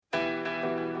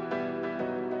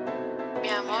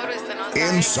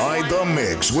Inside the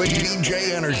Mix with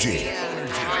DJ Energy.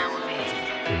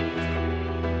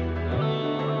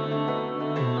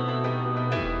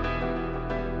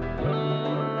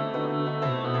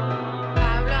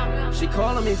 She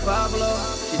calling me Pablo,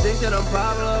 she think that I'm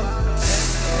Pablo.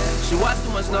 She watch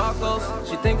too much Narcos,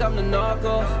 she think I'm the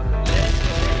Narcos.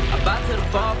 I buy to the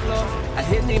bar close, I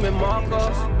hit Neiman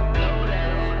Marcos.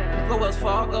 Go Wells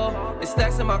Fargo, it's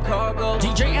stacks in my cargo.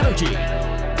 DJ Energy.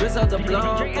 Griselda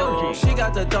Blanco, she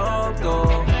got the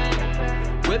Donko.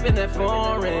 Whipping that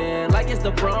foreign like it's the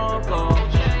Bronco.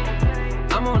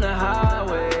 I'm on the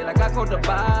highway like I caught the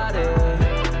body.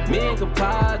 Me and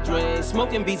compadre,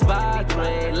 smoking beats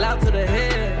Padre. Loud to the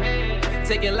head,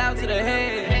 take it loud to the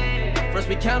head. First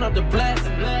we count up the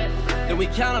blessings, then we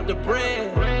count up the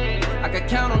bread. I can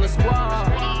count on the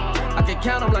squad, I can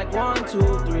count them like 1,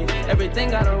 2, 3. Everything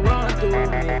gotta run through me.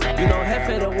 You know, head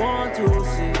for the 1, 2,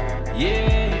 6.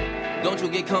 Yeah, don't you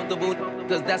get comfortable,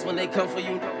 cause that's when they come for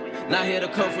you. Not here to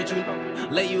comfort you,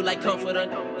 lay you like comforter.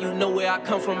 You know where I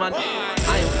come from, my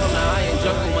I am from the iron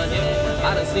jungle, my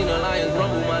I done seen the lions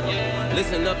rumble, my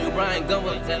listen up, you Brian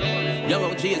Gumble. Young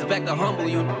OG is back to humble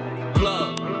you.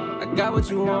 Plug, I got what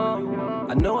you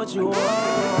want, I know what you want.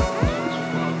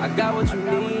 I got what you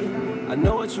need, I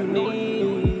know what you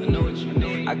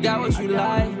need. I got what you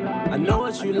like, I know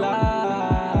what you like.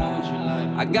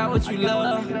 I got what you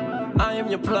love, I am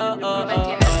your plug.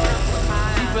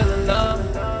 She fell in love,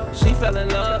 she fell in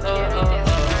love.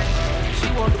 She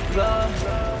want the plug,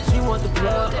 she want the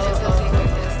plug.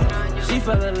 She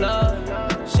fell in love,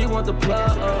 she want the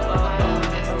plug.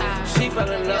 She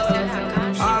fell in love.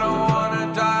 I don't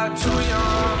wanna die too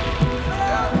young,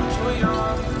 yeah, too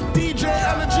young. DJ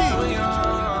Energy. Too young.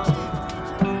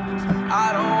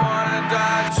 I don't wanna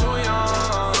die too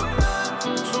young,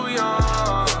 too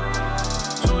young,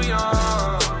 too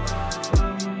young.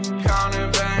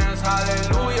 Counting bands,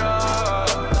 hallelujah,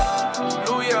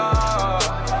 hallelujah,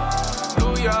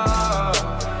 hallelujah.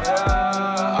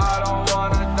 Yeah, I don't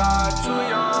wanna die too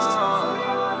young,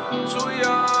 too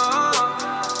young,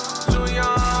 too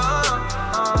young.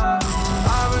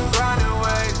 I've been grinding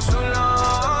way too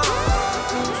long,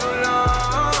 too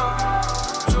long,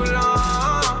 too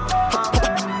long.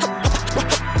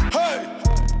 Hey!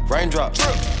 Raindrop,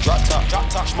 drop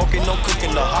top, smoking, no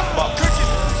cooking, the hot box.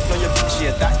 Know your bitch,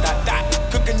 yeah, that.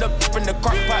 Cooking up in the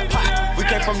crock pot. We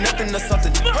came from nothing to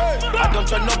something. I don't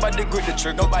trust nobody, grip the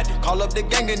trick. Nobody call up the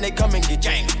gang and they come and get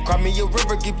gang. Cry me a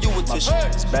river, give you a tissue.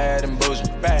 It's bad and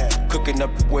bullshit, bad. Cooking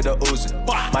up with a Uzi.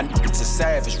 My niggas are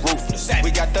savage, ruthless.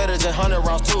 We got 30s and 100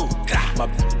 rounds too. My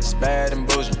bitch is bad and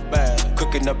bullshit, bad.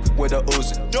 Cooking up with a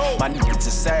Uzi. My niggas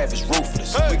are savage,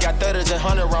 ruthless. We got 30s and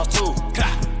 100 rounds too.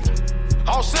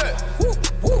 All set. Woo,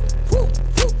 woo, woo,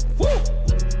 woo, woo.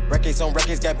 Records on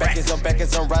records, got backers on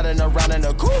backers. I'm riding around in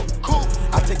a coupe.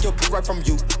 I take your right from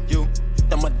you.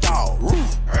 I'm a dog.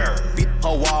 Roof. Beat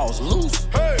her walls loose.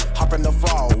 Hop in the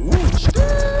fall. Woo.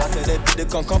 I said that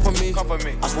bitch come for me.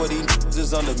 I swear these niggas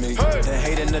is under me. The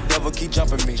hate and the devil keep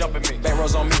jumping me. Back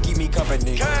rows on me, keep me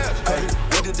company. Hey,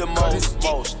 we do the most.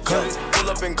 Cut it. Pull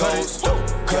up and goes.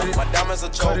 Cut it. My diamonds are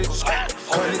choke.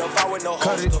 Hold it up, I with no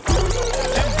host. Them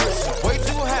bricks is way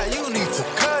too high, you need to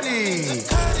cut it.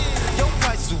 Your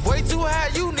price is way too high,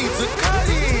 you need to cut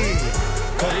it.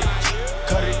 Cut it,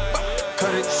 cut it,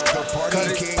 cut it. The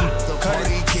party king, the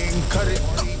party king. Cut it,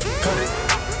 cut it,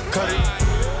 cut it.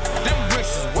 Them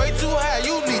bricks is way too high,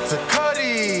 you need to cut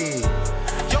it.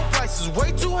 Your price is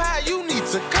way too high, you need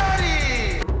to cut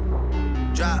it.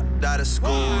 Dropped out of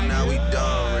school, now we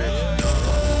done rich.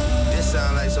 This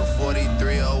sound like some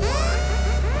 4301.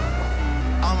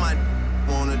 All my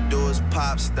wanna do is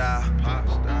pop style.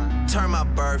 Turn my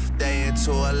birthday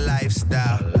into a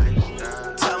lifestyle.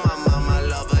 Tell my mama I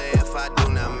love her if I do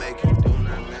not make it.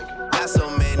 Got so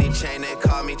many chain, they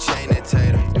call me chain and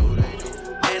tater.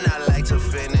 And I like to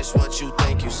finish what you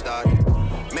think you started.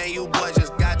 Man, you boy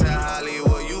just got to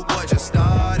Hollywood, you boy just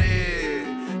started.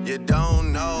 You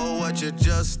don't know what you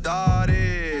just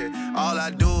started. All I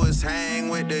do is hang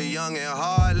with the young and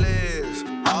heartless.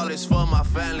 All this for my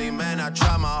family, man, I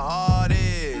try my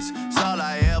hardest. It's all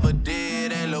I ever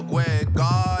did, and look where it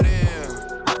got in.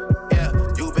 Yeah,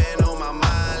 you been on my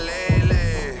mind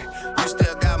lately. You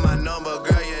still got my number,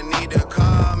 girl, you need to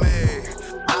call me.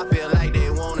 I feel like they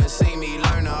wanna see me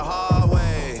learn the hard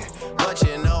way. But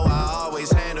you know I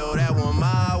always handle that one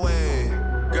my way.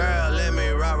 Girl, let me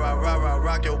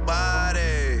rock your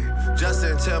body.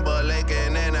 Justin Timberlake,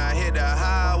 and then I hit the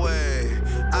highway.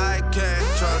 I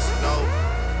can't trust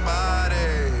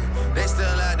nobody. They still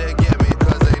out to get me,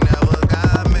 cause they never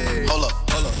got me. Hold up.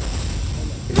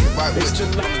 Get right with you.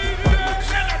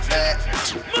 Bad.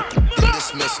 Get this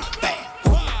dismissal. Bam.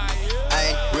 I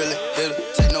ain't really here to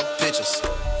take no pictures.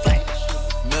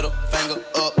 Flash. Middle finger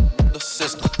up the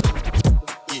system.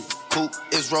 Yeah. Coupe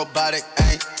is robotic,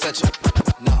 I ain't touching.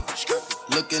 Nah.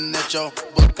 Looking at your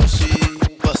book, cause she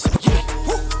bustin'. Yeah.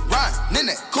 Riding in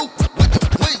that coupe with the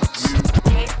wings.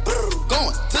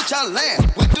 Going to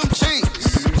Thailand with them jeans.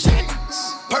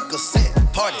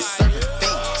 Percocet, party serving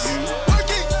fiends.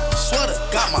 Swear to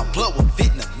God, my blood was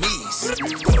Vietnamese.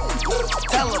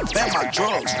 Taliban, my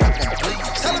drugs, rap on please.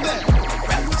 Taliban,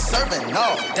 rap serving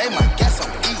all day, my gas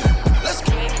on E. Let's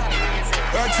go.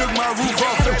 I took my roof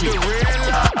off at the red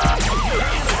light.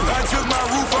 I took my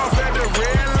roof off at the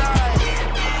red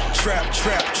light. Trap,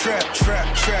 trap, trap,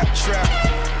 trap, trap, trap.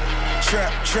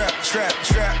 Trap, trap, trap,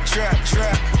 trap, trap,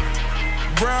 trap.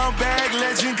 Brown bag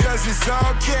legend cause it's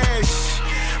all cash.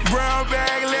 Brown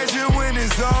bag legend when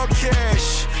it's all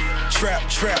cash. Trap,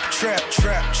 trap, trap,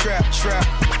 trap, trap, trap.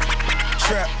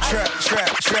 Trap, trap,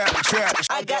 trap, trap, trap.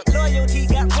 I got loyalty,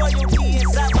 got royalty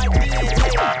inside my DNA.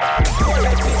 Inside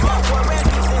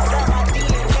my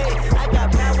DNA. I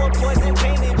got power, poison,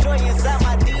 pain, and joy inside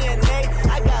my DNA.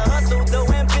 I got hustle, though,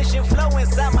 ambition, flow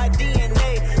inside my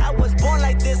DNA. I was born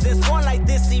like this, and born like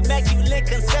this, immaculate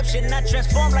conception. I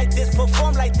transform like this,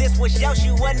 perform like this, wish out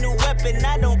you a new weapon.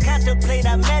 I don't contemplate,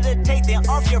 I meditate, then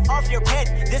off your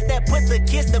head. This that put the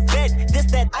kids to bed. This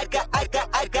that I got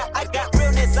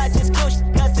realness, I just push,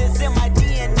 cause it's in my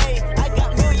DNA. I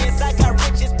got millions, I got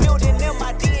riches building in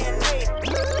my DNA.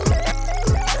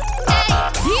 Hey,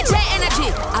 DJ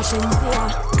Energy, I show you see ya.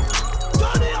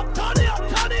 Turn it up, turn it up,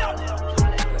 turn it up.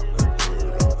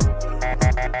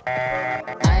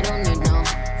 I don't need no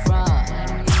fraud.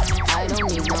 I don't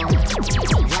need no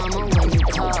drama when you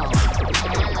call.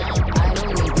 I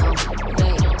don't need no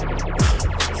fake.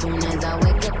 Soon as I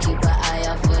wake up, keep an eye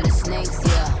out for the snakes,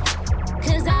 yeah.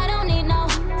 Cause I don't need no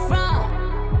fraud.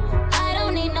 I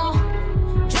don't need no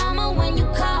drama when you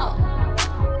call.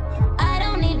 I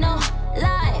don't need no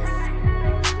lies.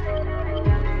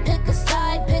 Pick a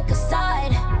side, pick a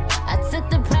side. I took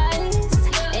the prize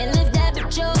and lift that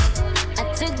bitch up. I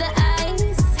took the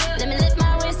ice, let me lift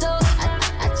my wrist up.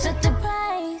 I took the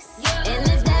prize and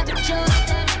lift that bitch up.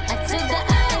 I took the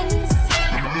ice.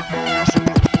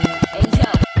 Hey yo,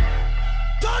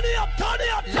 Turn it up, turn it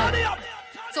up, turn it up.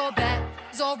 So bad,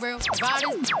 so real,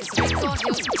 riding, it's big tall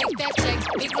hills, take that check,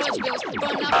 big large bills,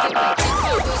 burn up, get back, 10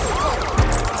 car bills,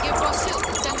 I get raw shills,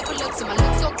 technical looks, and my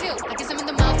looks so kill. I kiss them in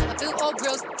the mouth, I feel all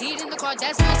grills, heat in the car,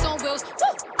 that's nice on wheels.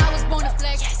 Woo! I was born to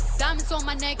flex, diamonds on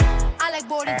my neck. I like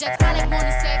boarding jets, I like more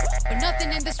than sex, but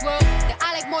nothing in this world that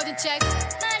I like more than checks.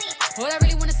 Money. All I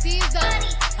really wanna see is the money.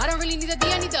 I don't really need a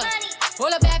D, I need the money.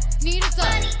 All I back need is the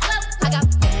money. I got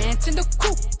bands in the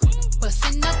coop,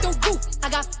 bustin' out the roof. I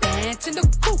got bands in the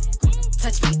coop.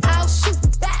 Touch me, I'll shoot.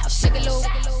 Bow, shake a little.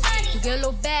 You get a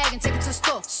little bag and take it to the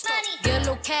store. Get a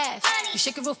little cash. You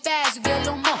shake it real fast, you get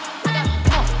a little more. I got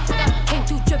more. Came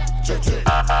through drippin'. Came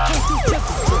through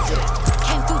drippin'.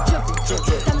 Came through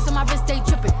drippin'. Diamonds on my wrist, they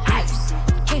drippin'. Ice.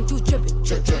 Came through drippin'.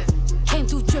 Came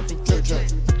through drippin'.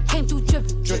 Came through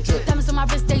drippin'. Diamonds on my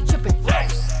wrist, they drippin'.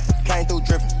 Came through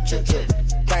drippin'.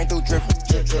 Came through drippin'.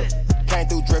 Came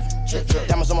through drippin'.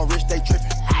 Diamonds on my wrist, they trippin'.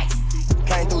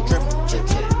 Came through drippin'.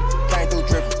 Came through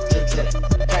drippin'.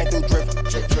 Came through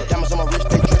drippin'. Diamonds on my wrist,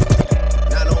 they trippin'.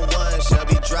 901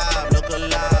 Shelby Drive, look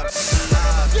alive.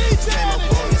 Came up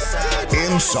on your side.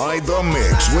 Inside the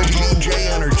mix with DJ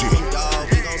Energy.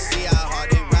 We gon' see how hard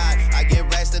they ride. I get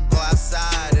racks to go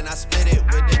outside and I split it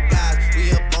with the guys.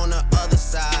 We up on the other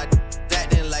side. That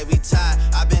didn't like we tied.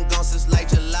 I've been gone since like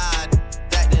July.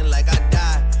 That didn't like I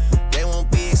died. They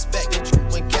won't be expecting you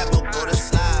when Capo go to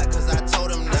slide. Cause I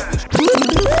told them that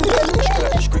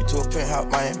we street to a penthouse,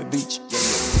 Miami Beach.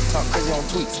 Talk crazy on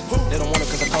tweets. They don't want it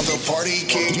cause I call them Party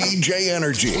King DJ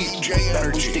Energy. DJ Bamboo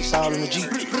Energy. sticks all in the Jeep.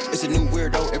 It's a new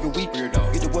weirdo every week. Get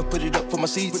the what, put it up for my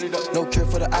seeds. No cure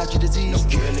for the IG disease. No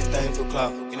cure anything for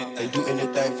clout. They do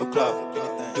anything for clout.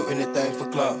 Do anything for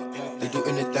clout. They do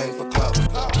anything for clout. Do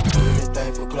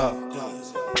anything for clout.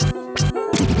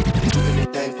 Do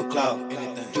anything for clout.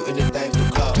 Do anything for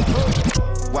clout.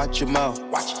 Watch your mouth.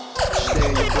 Watch it. Stay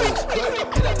in your place.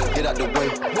 Get out the way.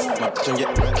 My bitch on your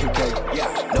QK. Yeah.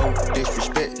 No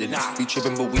disrespect. They be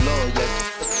tripping, but we love ya.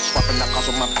 Swapping that cars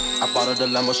on my. I bought her the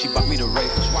Lambo. She bought me the Ray.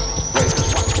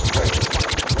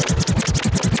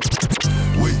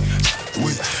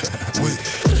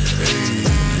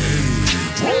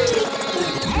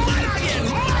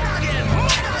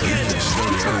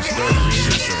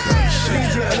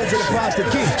 DJ Energy the Party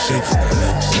King.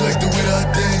 She like the way that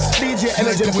I dance. DJ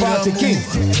Energy the Party King.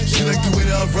 She like the way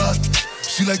that I rock.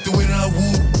 She like the way that I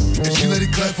woo. And she let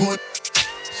it clap for it.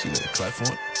 She let it clap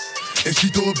for it. And she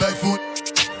throw it back for it.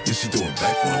 Yeah, she throw it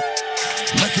back for it.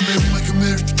 Like a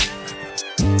Mary.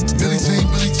 Billie Jean.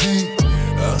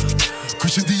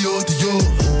 Christian Dior.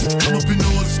 I'm up in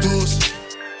all the stores.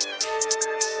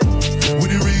 When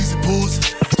it rains, it pours.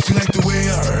 She like the way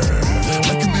I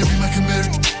like a Mary.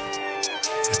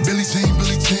 Billie Jean.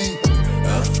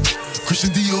 Christian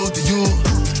Dior.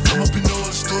 I'm up in all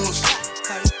the stores.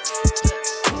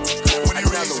 When it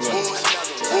rains, it pours.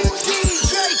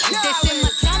 They say my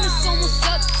time is almost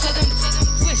up. Tell them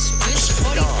wish.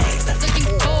 All these looking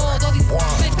gold, all these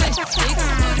bitch.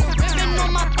 Put a ribbon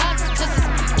on my box, 'cause it's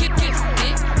gifted.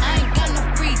 I ain't got no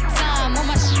free time, all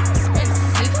my shit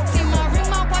expensive. See my ring,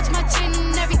 my watch, my chain,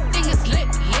 and everything is lit.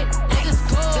 Niggas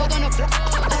gold on the floor,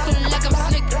 looking like I'm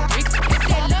slick. If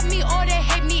they love me or they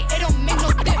hate me, it don't make no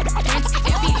difference.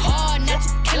 It be hard not to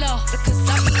kill her, 'cause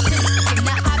I be killing.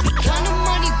 Now I be counting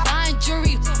money, buying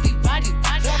jewelry, be riding.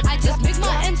 I just make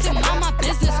my ends and mind my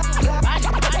business, be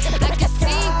riding. I can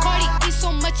see Cardi eat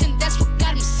so much and that's what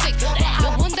got him sick.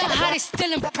 I wonder how they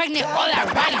still impregnate all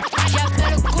that riding. Y'all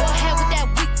better go ahead with that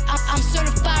week. I'm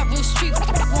certified real street.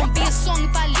 Won't be a song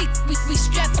if I leak. We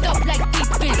strapped up like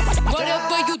defense.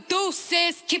 Whatever you do,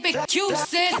 sis, keep it cute,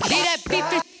 sis. Leave that beef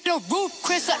in the roof,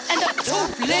 Chris, I end up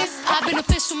toothless. I've been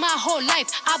official my whole life.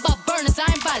 I buy burners, I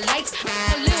ain't buy lights.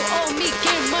 A little old me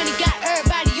getting money, got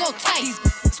everybody all tight.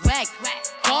 Swag,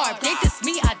 garb, they diss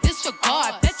me, I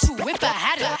disregard. Bet you if I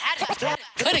had it,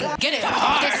 couldn't get it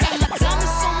hard. They say my time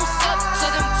is almost up, so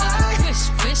them wish.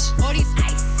 All these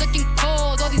ice looking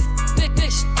cold, all these bitch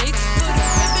dicks. Put a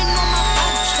ribbon on my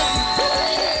box,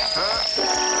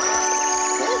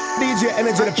 DJ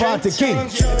Energy the Party King.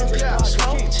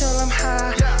 Smoke till I'm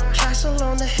high, castle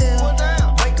on the hill.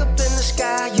 Wake up in the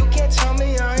sky, you can't tell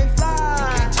me I ain't fly.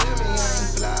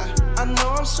 I know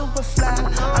I'm super fly,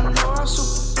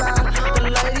 The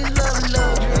ladies love me,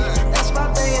 that's why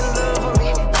they in love with me.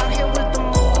 Out here with the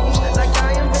moves, like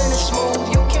I am very smooth.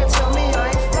 You can't tell me I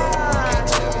ain't fly.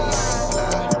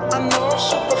 I know I'm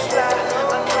super fly.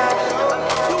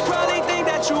 You probably think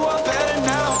that you are better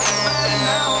now.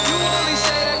 You only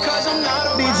say that 'cause I'm not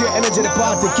around. DJ Energy the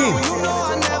Party King. You know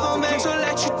I never meant to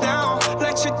let you down.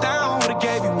 Would've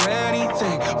gave you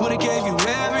anything, would've gave you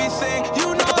everything. You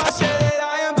know I said that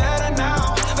I am better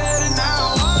now.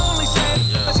 I only say it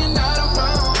 'cause you're not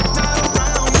around.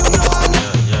 You know I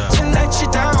never meant to let you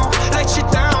down.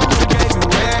 Would've gave you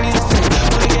anything,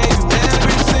 would've gave you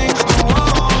everything.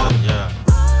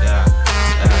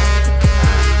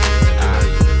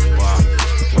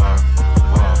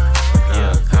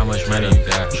 How much money you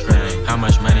got? How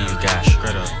much money you got?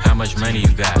 How much money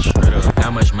you got?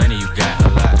 How much money you got? A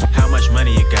lot. How much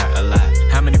money you got? A lot.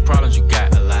 How many problems you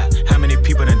got? A lot. How many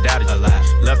people done doubted you? A lot.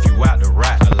 Left you out to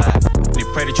rot? A lot. They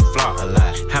pray that you flop? A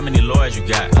lot. How many lawyers you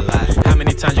got? A lot. How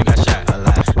many times you got shot? A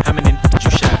lot. How many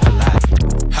you shot? A lot.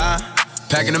 Huh?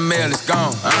 Packing the mail, it's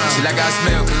gone. She like I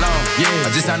smell cologne. Yeah. I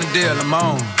just signed a deal, I'm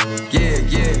on. Yeah.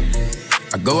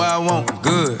 I go where I want,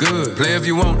 good. Play if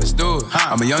you want, let's do it.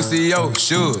 I'm a young CEO,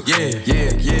 sure. Yeah.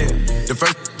 The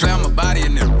first play on my body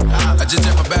in them. I just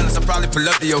check my balance, I probably pull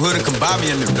up to your hood and come buy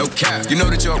me in them. No cap. You know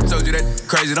that your told you that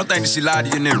crazy. Don't think that she lied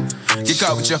to you, nigga. Get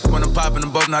caught with you when I'm popping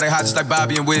them both. Now they hot just like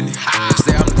Bobby and Whitney.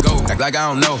 Say I'm the GOAT, act like I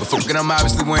don't know. But fucking I'm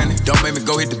obviously winning. Don't make me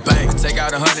go hit the bank. Take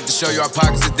out 100 to show you our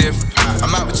pockets are different.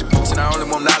 I'm out with your bitch and I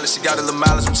only want knowledge. She got a little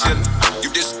mileage, I'm chillin'. You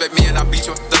disrespect me and I beat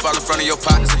you up all in front of your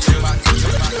partners and chill.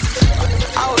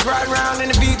 I was riding around in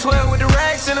the V12 with the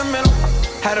racks in the middle.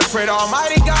 Had to pray to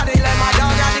Almighty God, they let my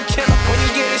dog out the kennel. When you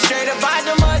get it straight up by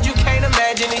the mud, you can't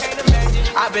imagine it.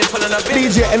 I've been pulling up in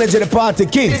DJ Energy the Party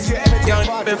King. Young,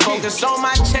 been focused on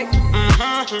my check.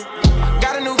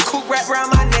 Got a new coupe wrapped around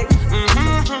my neck.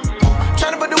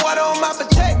 Tryna put the water on my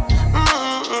potato.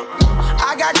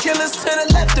 I got killers to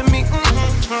the left of me.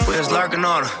 We was lurking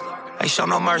on her, ain't show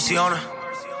no mercy on her.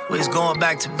 We was going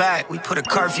back to back, we put a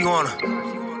curfew on her.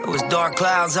 It was dark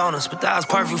clouds on us, but that was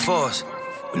perfect for us.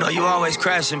 We know you always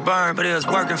crash and burn, but it was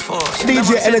working for us.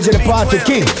 DJ Energy the Party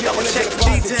King. Double check the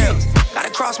details.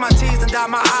 Gotta cross my T's and dot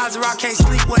my I's or I can't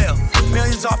sleep well.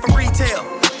 Millions off of retail.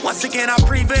 Once again I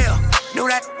prevail. Knew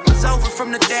that was over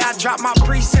from the day I dropped my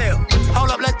pre-sale. Hold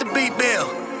up, let the beat build.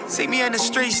 See me in the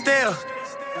street still.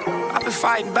 I've been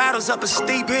fighting battles up a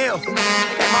steep hill.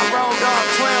 And my road dog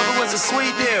 12, it was a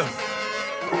sweet deal.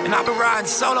 And I've been riding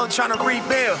solo trying to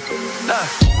rebuild.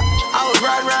 I was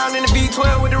riding around in the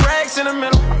V12 with the racks in the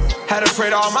middle. Had to pray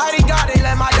to Almighty God, they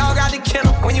let my dog out the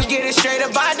kennel. When you get it straight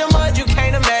up by the mud, you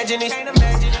can't imagine it.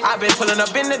 I've been pulling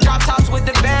up in the drop tops with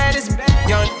the baddest.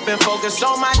 Young, been focused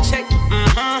on my check.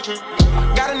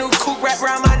 Got a new coupe wrapped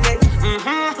around my neck.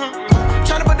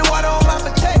 Tryna put the water on my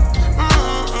potato.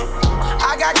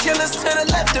 I got killers to the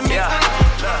left of me.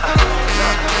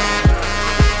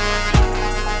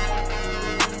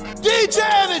 DJ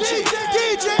Energy.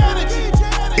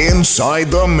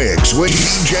 Inside the mix with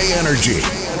DJ Energy.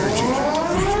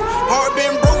 Heart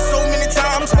been broke so many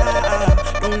times,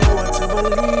 I don't know what to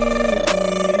believe.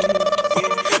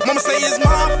 Mama say it's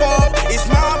my fault,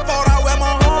 I wear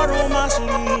my heart on my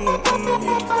sleeve.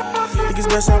 Think it's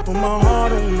best I put my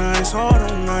heart on ice,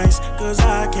 cause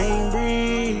I can't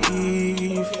breathe.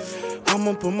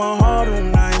 I'ma put my heart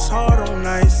on ice,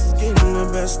 getting the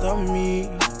best of me.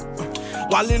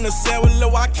 While in the cell with Lil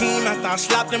Joaquin, after I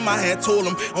slapped him, I had told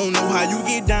him, I don't know how you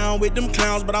get down with them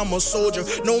clowns, but I'm a soldier.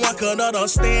 No one could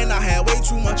understand, I had way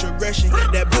too much aggression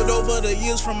that built over the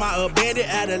years from my abandoned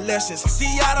adolescence.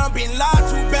 See, I done been lied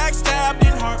to, backstabbed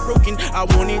and heartbroken. I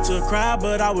wanted to cry,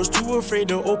 but I was too afraid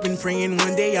to open. Praying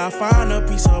one day I find a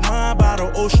peace of mind by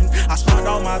the ocean. I spent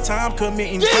all my time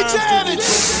committing crimes to the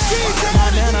ocean. My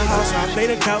nana house, I play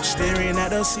the couch, staring at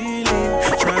the ceiling,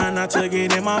 trying not to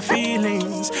get in my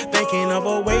feelings, thinking of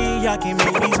a way I can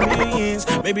make these millions.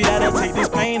 Maybe that'll take this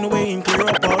pain away and clear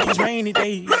up all these rainy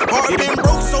days. Heart been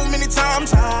broke so many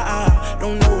times, I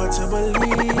don't know what to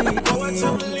believe.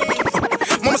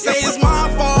 Mama say it's my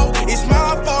fault, I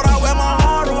wear my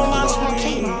heart on my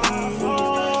sleeve.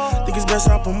 Think it's best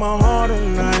I put my heart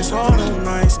on ice,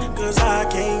 cause I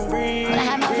can't breathe. When I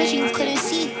had my vision, you couldn't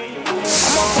see.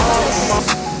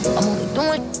 I'm only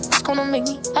doing it's gonna make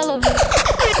me elevate.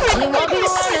 Only one people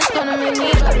around that's gonna make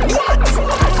me elevate.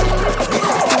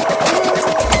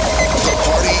 The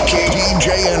Party King, DJ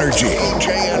Energy.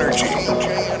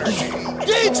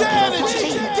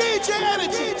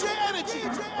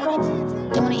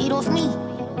 They wanna eat off me.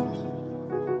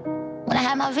 When I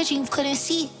had my vision, you couldn't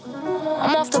see.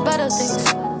 I'm off the better things.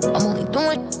 I'm only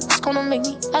doing it's gonna make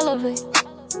me elevate.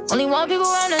 Only one people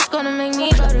around that's gonna make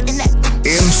me better.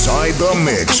 Inside the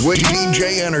mix with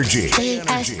DJ Energy. They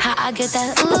ask how I get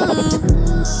that ooh.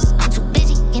 I'm too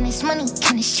busy getting this money,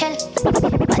 getting this cheddar.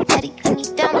 My daddy let me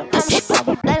down, I promise you I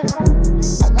won't let him. I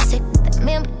won't say that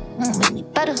man, but won't make me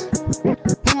better. Me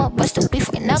my bust to be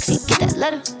fucking out, so you get that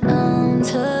letter. Numb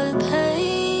to the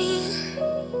pain.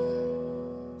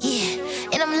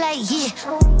 Yeah, and I'm like, yeah,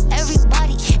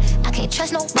 everybody. I can't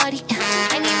trust nobody.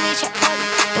 I need me a check party.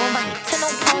 Don't invite me to no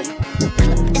party.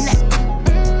 In that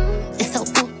it's so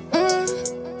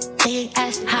They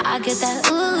ask how I get that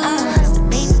ooh,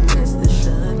 baby.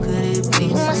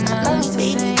 You must not know me,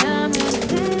 baby.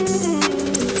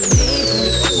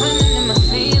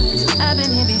 I've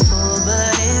been here before,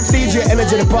 but DJ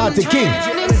Energy, the Party King.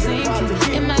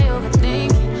 Am I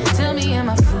overthinking? Tell me, am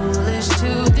I foolish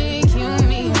to think you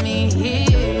meet me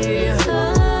here?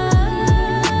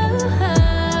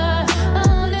 I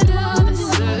wanna do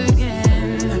this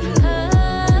again.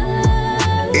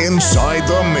 Inside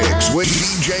the mix with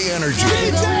DJ Energy.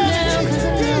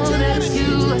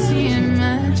 You I see in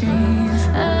my dreams.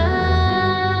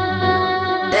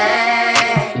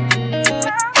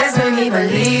 That's made me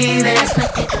believe it.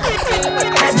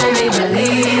 That's made me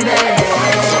believe it.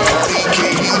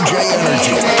 DJ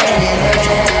Energy.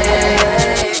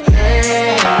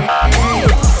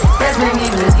 That's made me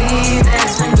believe it.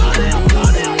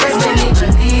 That's made me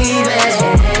believe it.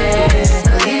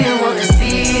 Believe you won't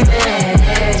deceive it.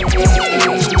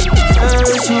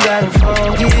 First you gotta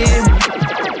forgive me.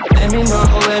 Let me know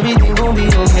everything gon' be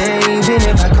okay. Even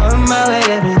if I come my way,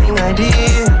 everything I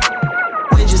did,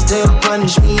 would you still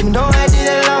punish me? Even though I did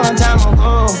it a long time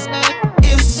ago.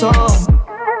 If so,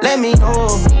 let me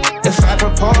know. If I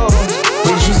propose,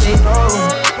 would you say no?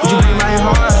 Would you break my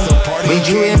heart? Would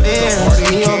you embarrass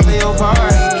me or play your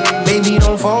part? Baby,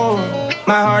 don't fold.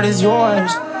 My heart is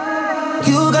yours.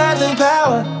 You got the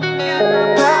power.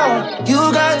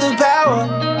 You got the power.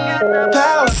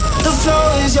 The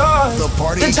flow is yours. The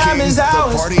time King, is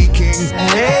ours. The Party King.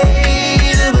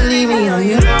 Hey, to believe me or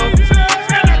you don't.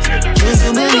 Just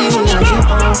to believe me or you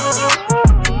won't.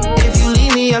 If you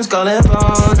leave me, I'm skull and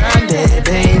bones. I'm dead,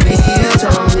 baby. You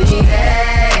told me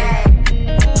that.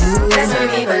 That's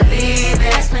made me believe it.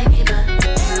 That's made me believe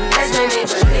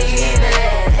it.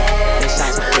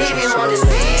 Believe you won't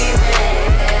deceive it.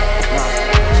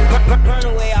 Run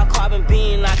away, I'll carbon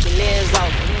beam, knock your lens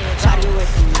off. Try to get away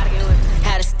from me.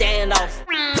 Had to stand off.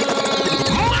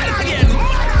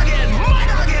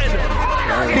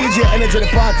 DJ Energy, the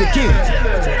Party King.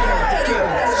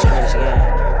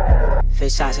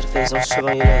 Face shots to the face, don't strip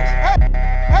on your legs.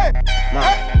 Run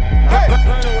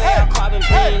away, I'll carbon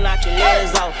beam, knock your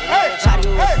lens off. Try to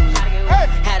get away from me.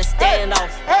 Had to stand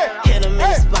off. Hit him in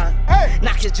the spine.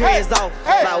 Knock his dreads off.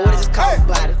 My what is just called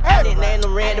about it. I didn't name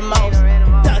them random mouse.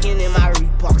 Dugging in my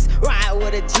Reeboks. Ride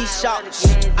with a G-Shock.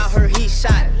 I heard he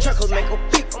shot. Truckles make a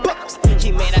beat.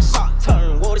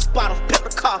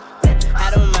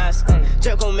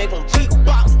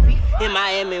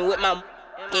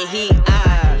 get heat. Let's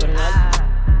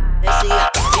see, I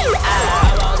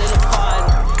walked in the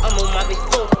party. I'm on my big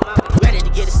foot, ready to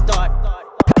get it started.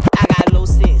 I got no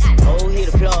sense. Oh,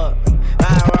 hit the plug.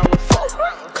 Ride around with folk.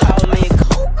 Call me a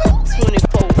coke.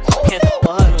 24. Can't fuck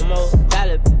with her no more.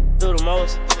 Gotta do the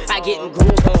most. I get in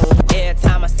groove on every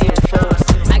time I see the folks.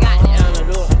 I got the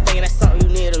antidote. I'm thinking that's something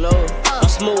you need to know. I'm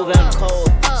smooth and cold.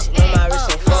 She know my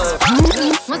wrist ain't cold.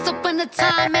 Once upon a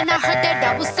time, and I heard that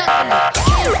I was sucking it.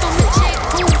 Came from a chick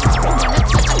who wanna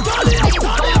touch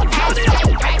it.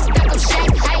 Stack of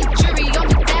shake, hey, jury on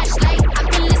the flashlight. I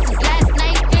can listen last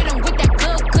night. Hit 'em with that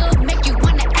good, make you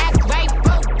wanna act right.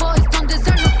 Broke boys don't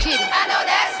deserve no kidding. I know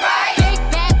that's right. Big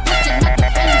bad pussy, not the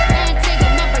belly band. Take a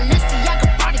number, Balenciaga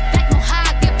body back, know how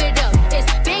I give it up. It's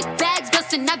big bags,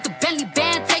 bustin' out the belly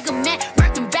band. Take a man,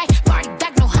 working back, body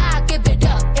back, know how I give it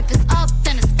up. If it's up,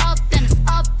 then it's up, then it's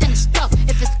up, then it's stuck.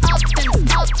 If it's up, then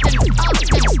it's up, then it's up,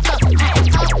 then it's stuck. If it's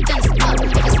up, then it's up.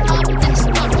 If it's up, then it's stuck. If it's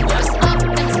up,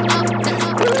 then it's up, then it's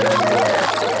up.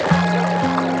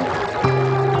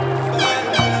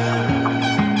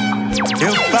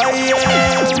 If I ever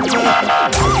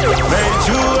made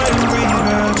you angry,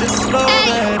 girl, just slow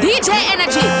that DJ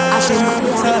Energy.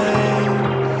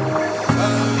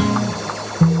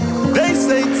 They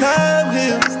say time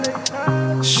heals.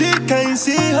 She can't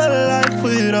see her life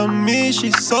without me.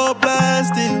 She's so blind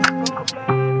still.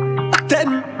 Then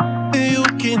you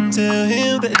can tell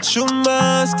him that you're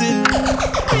mine still.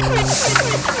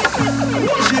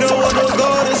 She don't wanna go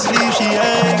to sleep. She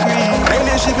angry.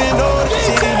 Lately she been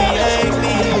noticing me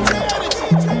angry.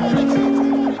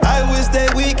 I wish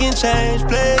that we can change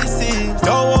places.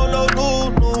 Don't want no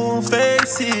new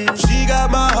faces. She got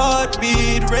my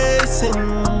heartbeat racing.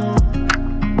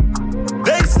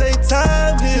 They say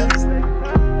time heals.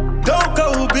 Don't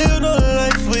go build no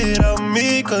life without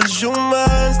me, 'cause you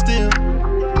mine still.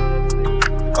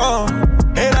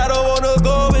 And I don't wanna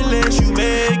go unless you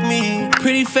make me.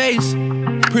 Pretty face,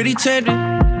 pretty tender,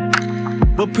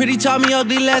 but pretty taught me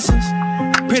ugly lessons.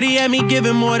 Pretty had me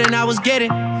giving more than I was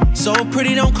getting. So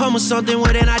pretty don't come with something,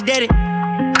 well then I did it.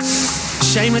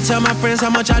 Shame to tell my friends how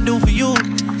much I do for you,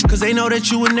 'cause they know that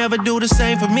you would never do the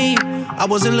same for me. I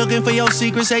wasn't looking for your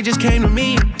secrets, they just came to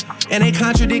me. And they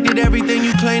contradicted everything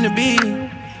you claim to be.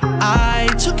 I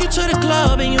took you to the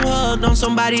club and you hugged on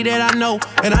somebody that I know.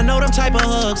 And I know them type of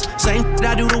hugs, same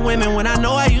I do to women when I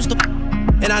know I used to.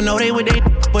 And I know they would they,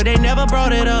 but they never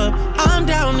brought it up. I'm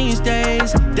down these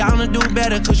days, down to do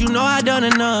better, 'cause you know I done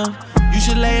enough. You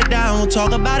should lay it down, we'll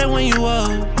talk about it when you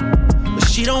up. But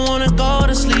she don't wanna go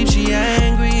to sleep, she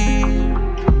angry.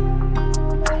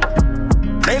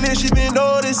 Lately she been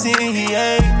noticing he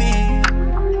ain't me.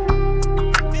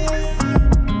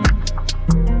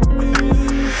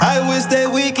 I wish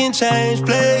that we can change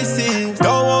places.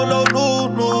 Don't want no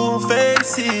new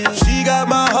faces. She got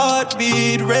my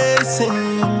heartbeat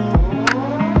racing.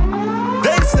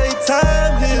 They say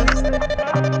time heals.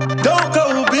 Don't go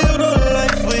build a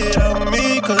life without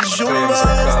me, 'cause you're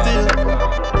mine still.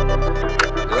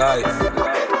 Life.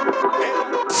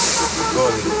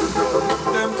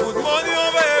 Them put money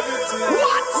over everything.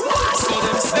 What? So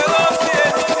them sell out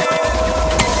everything.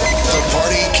 The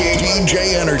Party King DJ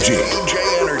Energy.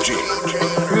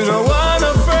 We don't want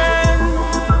a friend.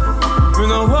 We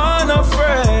don't want a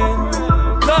friend.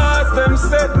 Cause them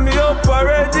set me up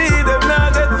already. Them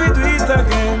not get me do it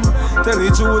again. Tell the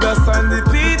Judas and the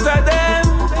Peter them.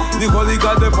 The Holy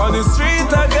God them on the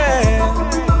street again.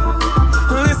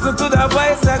 Listen to the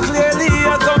voice that clearly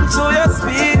I come to your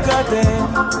speaker then.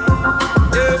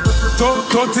 Yeah.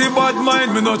 30 bad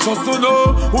mind, me not trust to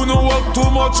know. Who no work too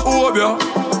much over.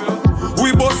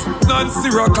 We bust Nancy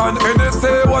Rock and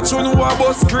NSA. Watch you know I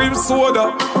bust cream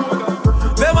soda.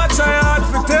 Them a try hard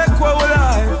to take our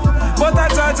life, but I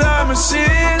charge a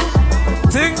machine.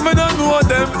 Think me don't know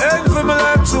them. Egg for my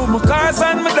life through my cars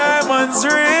and my diamonds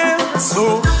real.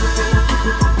 So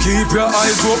keep your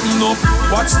eyes open up.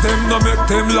 Watch them, no make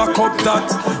them lock up that.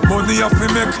 Money have to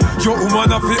make, your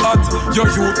woman have to hot. Your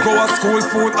youth go to school,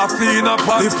 food have to in a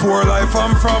pot. The poor life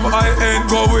I'm from, I ain't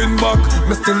going back.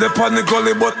 Me still up on the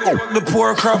gully, but the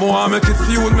poor crab want make it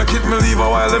fuel, make it me leave a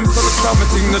while. Them still stop me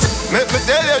thing that. Make me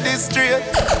tell you this straight.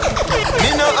 Me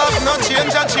no have no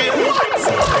change a change.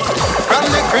 From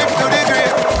the crib to the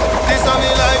grave. This on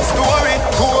me life story,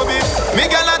 Kobe. Me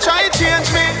gonna try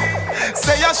change me.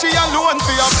 Say ya she alone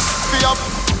for up.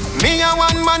 Me a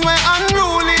one man way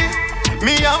unruly.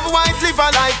 Me have white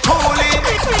liver like Cooley.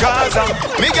 Gaza.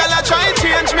 Me gala try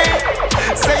change me.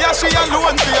 Say ya she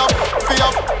alone for up.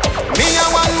 Me a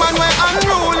one man way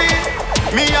unruly.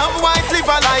 Me have white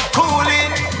liver like Cooley.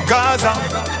 Gaza.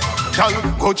 Gal,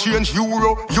 go change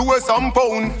euro, US and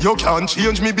pound. You can't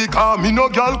change me because me no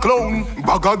gal clown.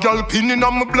 Bag a gal pinning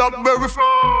on my BlackBerry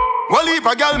phone. Well, if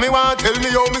a gal me want tell me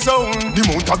how me sound. The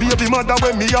mount a baby mother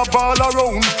when me a fall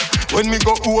around. When me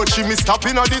go out, she me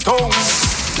stopping at the town.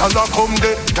 Gala come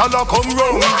there, gala come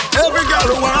round. Every gal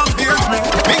who want pierce me,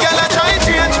 me gala try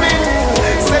change me.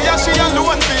 Say ya she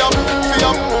alone for ya.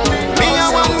 Me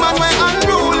a one man when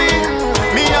unruly.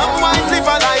 Me have white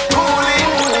liver like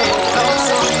coolie.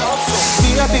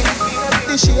 Baby,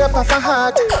 the shape of a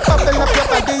heart. Bubble up your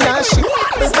body and shit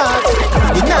the start.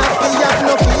 You can't be have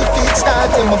no key feet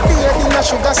starting. My baby no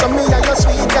sugar so me and your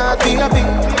sweetheart. Baby,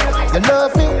 you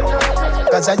love me,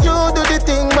 cause you do the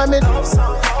thing when me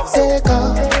take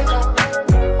off.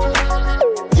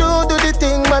 You do the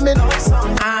thing when me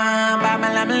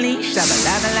Babalabali,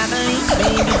 shabalabalabaloo.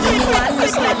 Baby, do you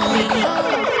understand me?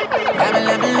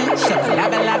 Babalabali,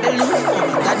 shabalabalabaloo.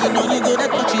 Oh God, you know you good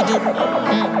at what you do.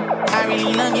 I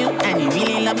really love you, and you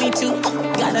really love me too.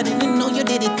 God, I didn't know you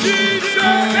did it too.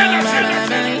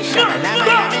 Babalabali,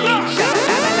 shabalabalabaloo.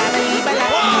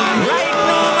 Shabalabalabaloo. Right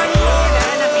now, man, more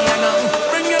than a piano.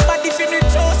 Bring your body for the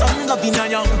show, some loving on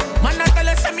you. Man, I tell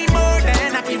us me more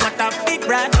than happy. What a big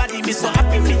brand body, me so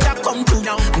happy me to come to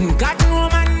now. God, no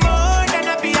man more than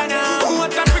a piano.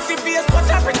 What a pretty face, what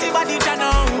a pretty body,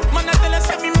 Jano. Man, I tell us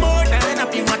me more than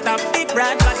happy. What a big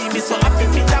brand body, me so happy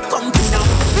me to come to now.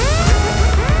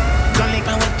 Don't like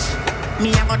a witch, me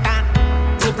a go down.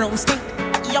 The broomstick,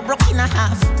 you broke in a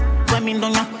half. When me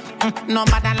don't no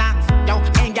matter laugh. Yo,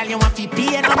 ain't girl, you want to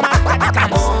pay no matter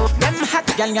dance. Them hot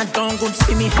girl, you don't good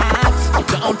see me hot.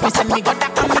 You don't twist and me got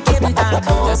that complicated talk.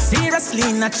 You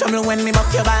seriously not trouble when me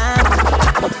buck your back.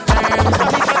 Terms of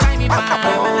it, you tie me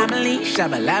babalabali,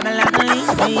 shabalabalabaloo.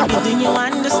 Baby, do you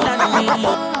understand me?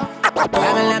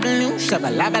 Babalabalabaloo,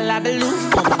 shabalabalabaloo.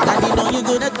 Oh my God, you know you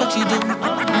good at what you do.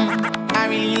 I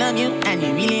really love you, and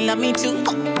you really love me too.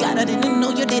 God, I didn't know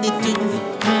you did it too.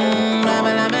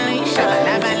 Babalabali,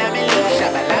 shabalabalabaloo,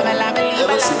 shabalabalabaloo,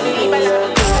 balabalabaloo.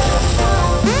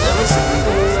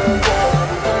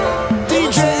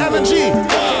 DJ Energy.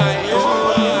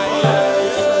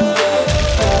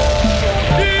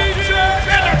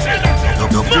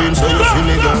 The dreams so you see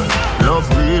me girl. Love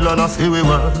real and I feel we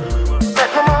well.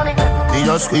 Me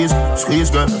just squeeze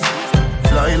girl.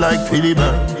 Fly like Twilly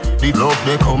bird. The love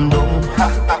they come down.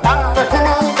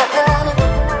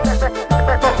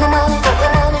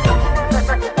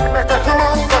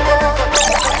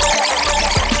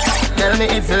 Tell me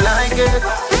if you like it.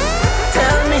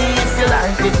 Tell me if you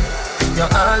like it. You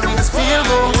always feel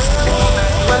good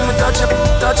when we touch up.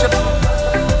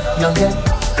 You get.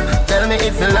 Tell me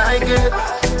if you like it.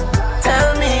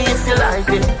 Tell me if you like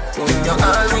it. You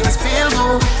always feel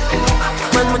good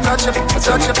when we touch up.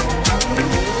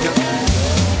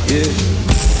 Yeah.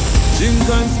 Drink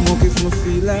and smoke if me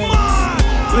feel like.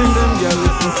 Blink them girl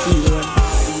if me feel like.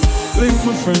 Blink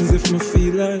my friends if me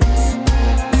feel like.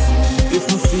 If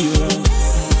me feel like.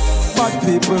 Bad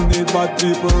people need bad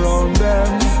people round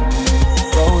them.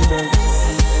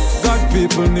 God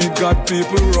people need God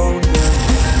people round them.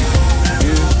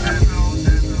 Yeah.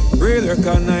 Real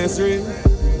recognize real.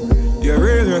 You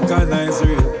real recognize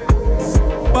real.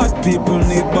 Bad people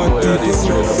need bad people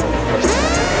round them.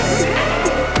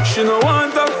 She no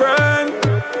want a friend,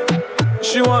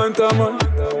 she want a man.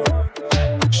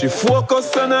 She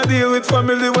focus on a deal with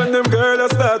family when them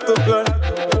girls start to plan.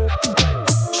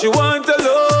 She want a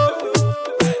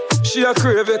love, she a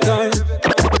crave a time.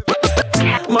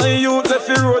 My youth left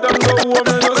the road and go home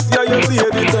and just see how you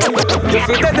lady time. You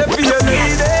feel that they feel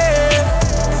lady.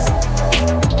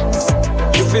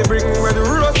 You feel bring red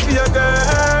rose for your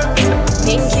girl.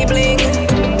 Pinky bling.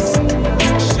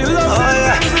 She loves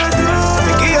it.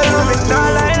 All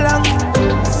night long,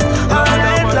 all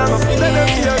night long.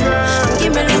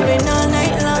 Give me loving all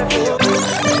night long,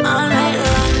 all night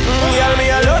long. Girl, me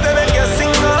I love you, make you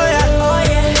sing, oh yeah, oh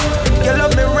yeah. You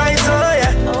love me right, oh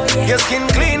yeah, oh yeah. Your skin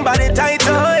clean, body tight,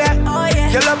 oh yeah, oh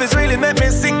yeah. Your love is really make me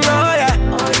sing, oh yeah,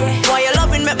 oh yeah. Boy, your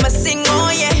loving make me sing,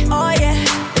 oh yeah, oh yeah.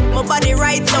 My body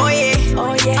right, oh yeah,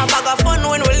 oh yeah. I'm back of fun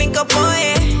when we link up, oh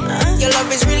yeah. Your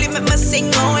love is really make me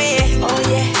sing, oh yeah, oh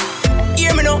yeah.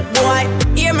 Hear me now, boy,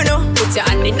 hear me now. Put your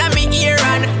hand in my ear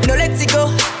and no let it go.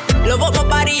 Love up my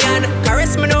body and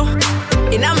caress me now.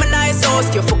 In my nice house,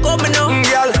 you fuck up me now.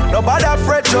 Girl, nobody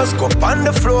afraid, just go on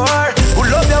the floor. Who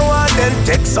love you one, then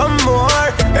take some more.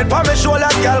 Head pa me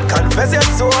shoulder, girl, confess your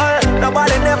soul.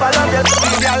 Nobody never love you.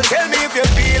 Girl, tell me if you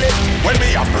feel it when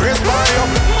me a press by you.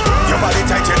 Your body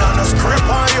tight, you know, no script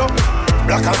on you.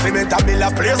 Black and cement and build a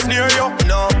place near you.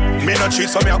 No, me no cheat,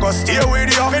 so me a go stay with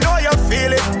you. Me know you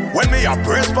feel it when me a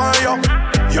press by you.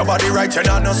 Your body right, you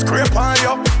know, no scrape on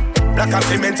you. Black and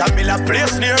cement and me a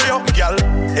place near you, girl.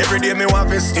 Every day me want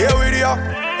to stay with you.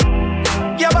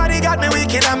 Your body got me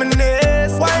weak in my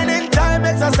knees. Whining time,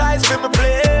 exercise for my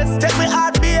place. Take me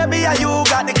out, baby, and you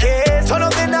got the case. Turn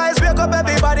up the nice, wake up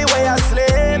everybody where you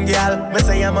sleep. Girl, me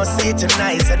say I must see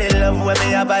tonight. Say they love when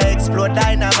me have a explode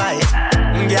dynamite.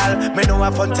 Girl, me know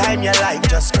a fun time you like.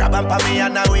 Just grab and pop me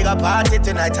and now we got party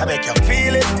tonight. I make you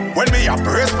feel it when me a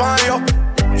brace on you.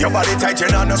 Your body tight, you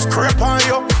know no scrape on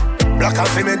you. Black and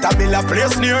cement and build a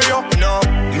place near you. No,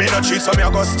 me no cheat, so me a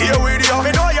go stay with you.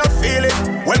 Me know you feel it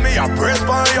when me a brace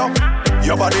on you.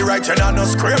 Your body right, you know no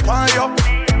scrape on you.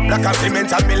 Black and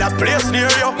cement and build a place near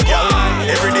you. Girl,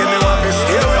 every day me want to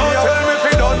stay with you. Tell me if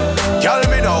you done, girl,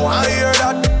 me now I hear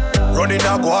that. Running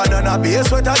a go on and a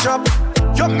bass with a drop.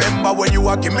 You remember when you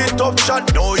a give me tough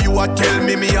shot? Now you a tell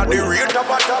me at the rate of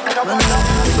a top.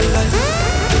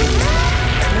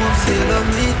 Say love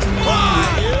me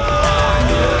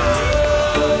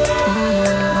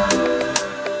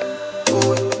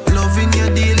loving you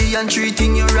daily and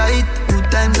treating you right. Good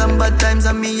times and bad times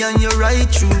and me and you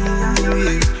right true,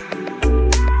 yeah.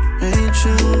 Ain't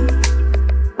true.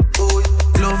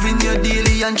 Loving you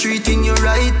daily and treating you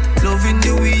right. Loving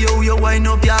the way you wind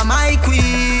up, you're my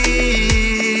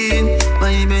queen,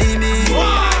 my baby.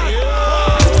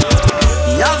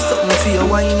 You have something for you,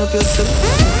 wind up yourself.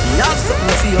 You have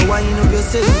something for you, wind up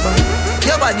yourself.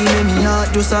 Your body make me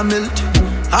heart just a melt.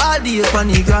 All the up on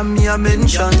the gram, me a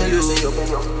mention you.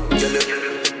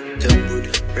 Damn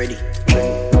good, ready.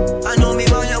 I know me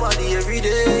want your body every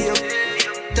day.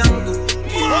 Damn good,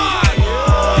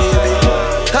 baby.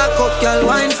 Cock up, girl,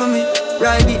 wine for me.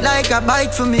 Ride it like a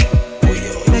bike for me.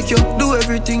 Make you do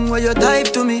everything while you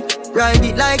type to me. Ride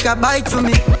it like a bike for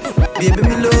me. Baby,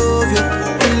 me love you,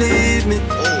 believe me.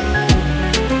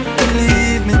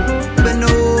 Believe me, bend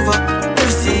over,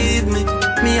 receive me.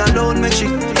 Me alone make she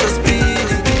so speedy.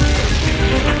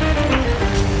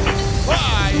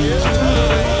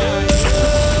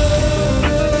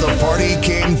 The party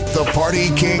king, the party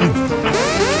king.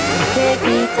 Take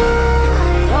me so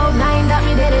high. Cloud nine that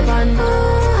me did it on.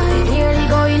 Nearly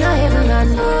going to heaven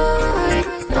and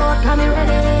Lord coming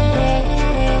ready.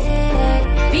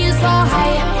 Feel so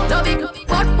high. Love it,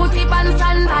 but put it on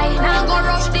standby. Now go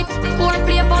rush the poor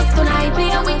play bus tonight.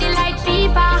 Play with the light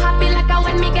FIFA. Happy like a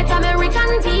when me get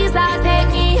American visa. Take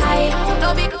me high.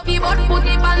 Love it, but put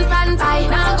it on standby.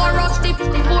 Now go rush the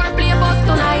poor play bus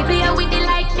tonight. Play with the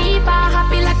light FIFA.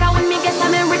 Happy like a when me get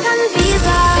American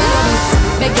visa.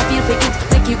 Make you feel fit it,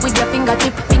 take it with your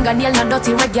fingertip. Fingernail not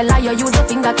dirty, regular, you use a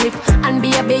finger clip. And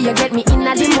baby, you get me in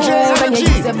a the mood. When you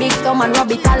use your big thumb and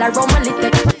rub it all around my little.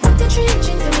 Put the drink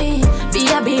into me,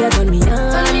 baby, turn me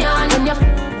on. When you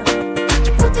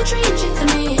put the drink into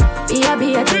me,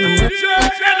 baby, turn me on.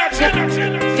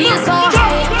 Feel so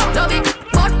high, love it,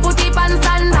 but put it on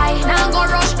standby. Now go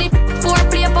rush the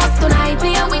foreplay bus tonight.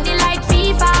 Play with the light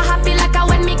FIFA, happy like a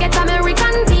when me get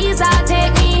American visa.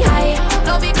 Take me high,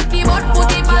 love it, but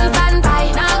put it on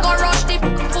standby. Now go rush the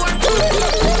foreplay.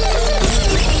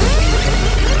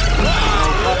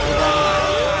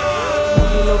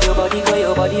 Love your body, go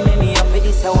your body, make me happy.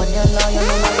 This I want your lie, you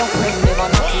know my friend never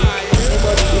knock it.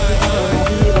 Everybody if you don't know,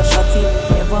 never shot it.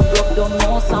 Never broke down,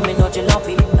 no, so me no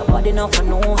jalopy. Nobody nothing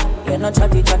know. You're not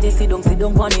chatty, sit down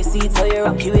on the seat. So you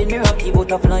rocky with me rocky,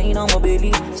 butterfly in on my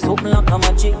belly. Something like a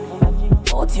magic.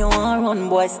 But you want run,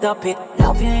 boy, stop it.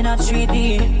 Love you in a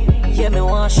 3D. Yeah, me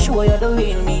want show you the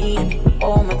real me.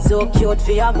 Oh, me so cute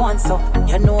for your one, so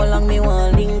you know how long me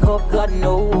want link up, God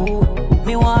know.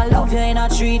 Me want love you in a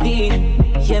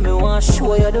 3D. Yeah, me want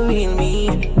show you the real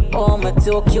me. Oh, me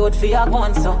so cute for your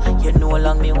one, so you know how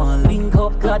long me want link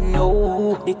up, God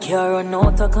know. The car run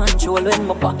out of control when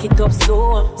me back it up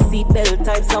so. Seatbelt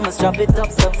tight, so me strap it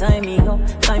up, so time me up.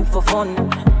 Time for fun.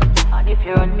 And if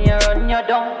you run me, I run you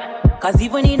down. Cause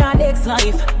even in our next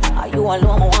life, are you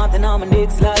alone, I want in our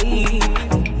next life.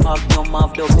 Magnum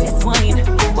of the best wine,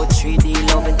 but 3D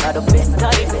loving are the best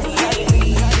time.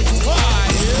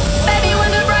 Baby,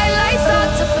 when the bright lights start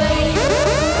to fade,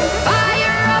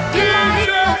 fire up your light.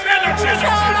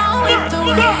 Hold on with the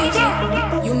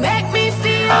way you make me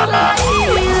feel like.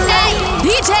 Hey,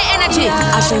 DJ Energy.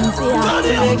 I shouldn't say I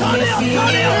make me feel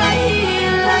like.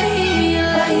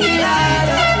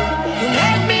 You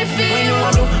make me feel.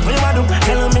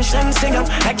 Tell me shen sing up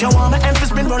like you want my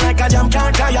emphasis been run like a jam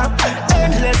can't tire.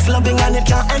 Endless loving and it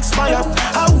can't expire.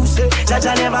 How say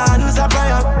Jaja never answer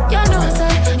prayer. You know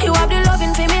say you have the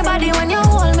loving for me body when you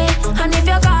hold me. And if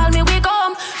you call me we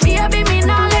come. Baby me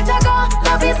now let you go.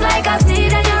 Love is like a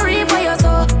seed and you reap what you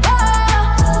sow.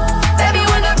 Baby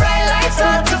when the bright lights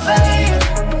start to fade,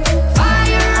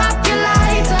 fire up your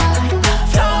lighter.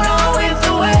 Float on with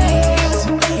the waves.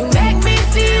 You make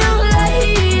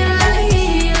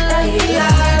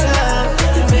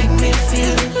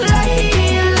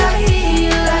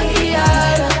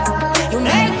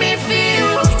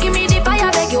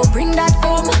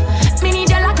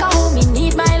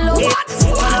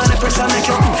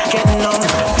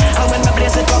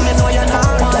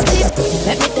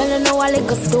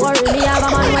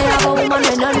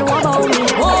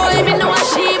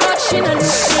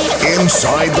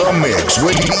Inside the Mix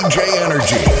with DJ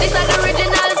Energy. This is the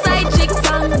original side chick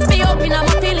song. Me open up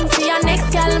my feelings for your next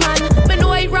girl, man. Me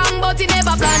know it wrong, but it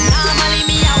never plan. Normally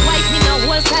me a wife, me no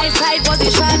whole side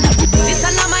position. This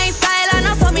is not my style and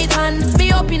I saw me done. Me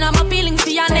open up my feelings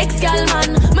for your next girl,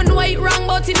 man. Me know it wrong,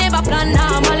 but it never plan.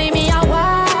 Normally me a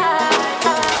wife.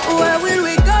 Where will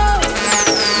we go?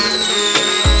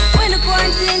 When the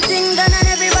quarantine thing done and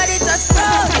everybody touch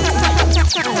road.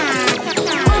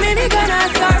 Mommy, me gonna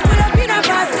start. Pull up in a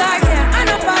fast car, yeah. I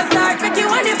know fast start, make you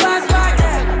want the fast part,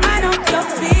 yeah. I know you're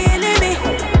feeling me.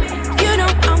 You know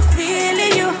I'm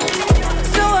feeling you.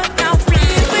 So up now,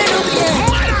 flipping up, yeah.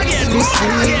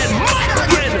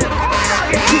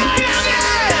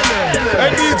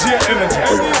 Hey, DJ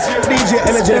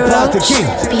Energy, the party king.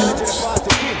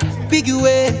 Big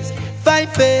ways, 5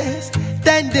 face,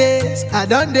 10 days. I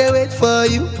done they wait for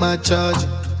you, my charge.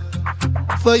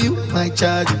 For you, my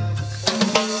charge.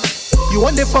 You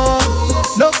want the phone,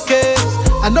 no case.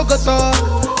 I no go talk.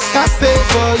 Cafe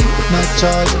for you, my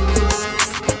charge.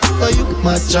 For you,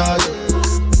 my charge.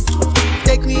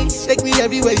 Take me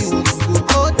everywhere you want to go.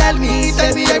 Oh, tell me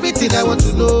everything I want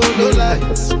to know. No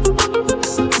lies,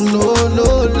 no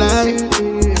lie.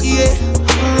 Yeah,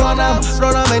 run am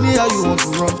anyhow you want to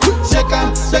run. Shake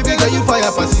am, baby girl you fire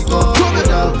pass it gun. No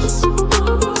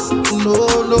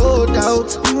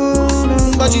doubt.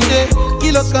 But you say,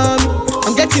 kilo come,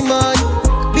 I'm getting money,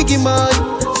 biggie money.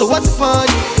 So what's the fun?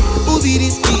 Who be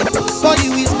risky? Body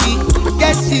whiskey,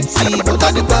 get tipsy, but I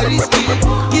the bar risky.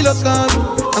 Kilo come,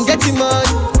 I'm getting money,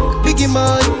 biggie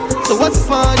money. So what's the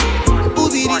fun? Who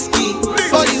be risky?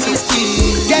 Body whiskey,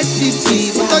 get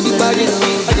tipsy, but I the bar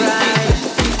risky.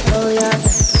 Oh yeah,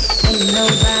 ain't no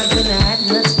vibes in the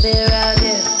atmosphere out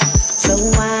here. So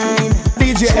wine.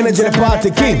 DJ Energy, the party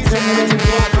king.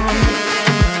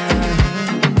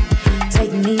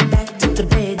 Take me back to the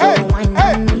bed, go wine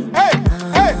on me.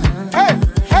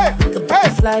 We could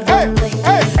both fly one way to the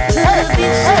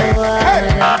beach and water.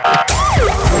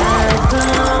 Glide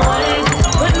away,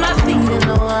 put my feet in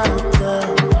the water.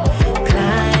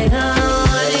 Glide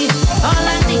away, all I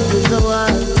need is the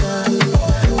water.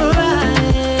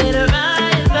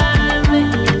 Ride me,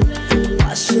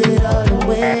 wash it all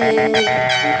away.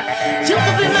 You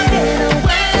could be my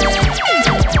getaway.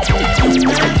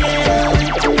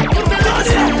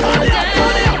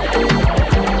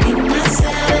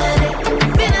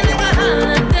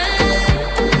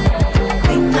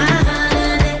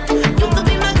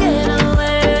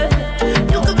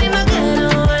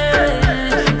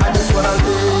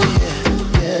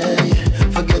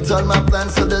 All my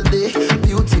plans for the day,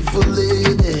 beautiful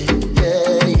lady,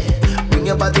 yeah. Bring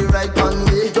your body right on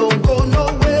me, don't go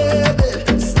nowhere,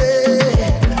 baby. Stay,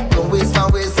 don't waste my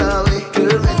ways away,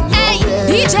 girl. Hey,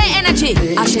 DJ Energy,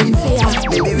 I shouldn't say that.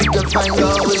 Maybe we can find our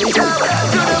way to the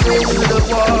way to the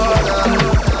water.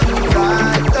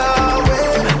 Right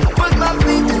away, put my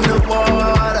feet in the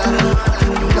water.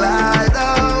 Glide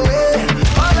away,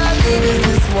 all I need is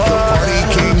this water.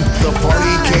 The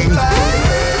party king.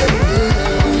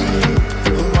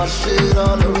 Shit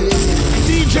all the way.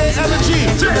 DJ Energy.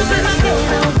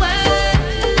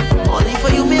 Only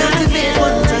for you, me activate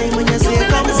one time when you say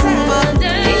come over.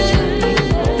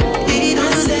 He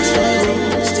does it,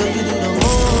 still you do the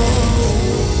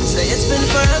most. Say it's been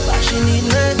forever, she need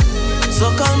me.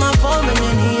 So call my phone when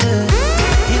you need it.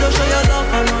 He don't show your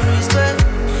love and no respect.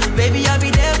 Baby, I'll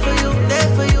be there for you, there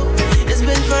for you. It's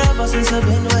been forever since I've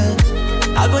been wet.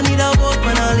 I gon' need a boat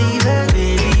when I leave it.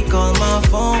 Baby, call my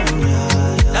phone, yeah.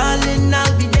 Darling,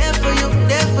 I'll be there for you,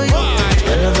 there for you.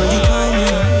 Whenever you call me,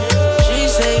 she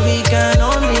say we can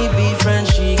only be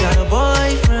friends. She got a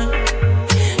boyfriend.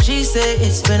 She say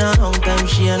it's been a long time.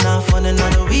 She and I on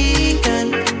another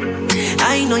weekend.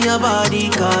 I know your body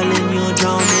calling you,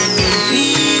 drowning in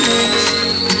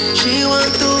feelings. She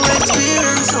want to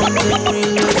experience something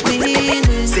real with me.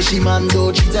 Say she man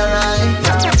don't treat her right.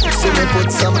 Say me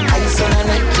put some ice on her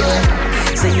neck, yeah.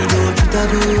 Say you don't treat her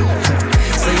good.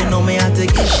 Say you know me how to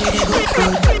get shitty good.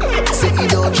 Say you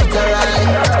don't treat her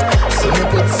right. So me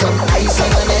put some ice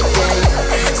on her neck,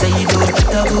 yeah. Say you don't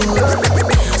treat her good.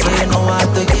 Say you know how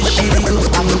to get shitty good.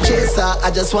 I'm a chaser,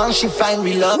 I just want she find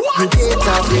real love. You date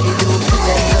her, baby, do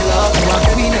pretend to love. You are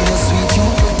queen and you're sweet, you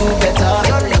could do better.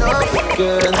 You're enough,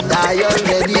 girl, I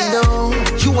already know.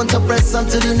 You want to press on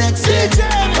to the next step,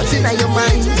 but in your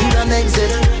mind, you don't exit.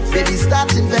 Baby,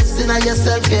 start investing in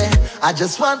yourself, yeah. I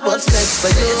just want what's best for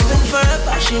you. It's been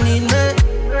forever, she need me.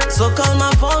 So call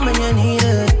my phone when you need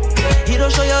it. He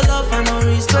don't show your love and no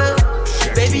respect.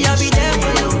 Baby, I'll be there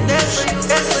for you, there for you,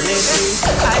 there for you.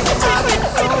 I've been having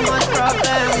so much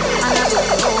problems, and I don't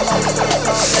know what's the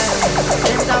problem.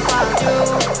 Since I found you,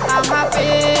 I'm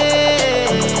happy.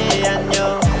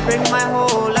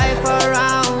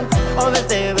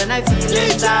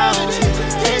 down.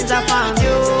 Since I found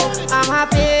you, I'm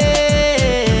happy.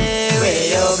 Where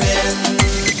you been?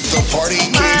 The party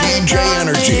king, DJ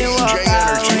Energy.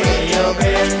 Where you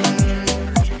been?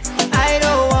 I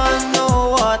don't want no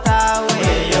water.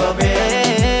 Where you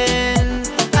been?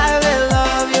 I will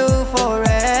love you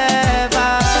forever.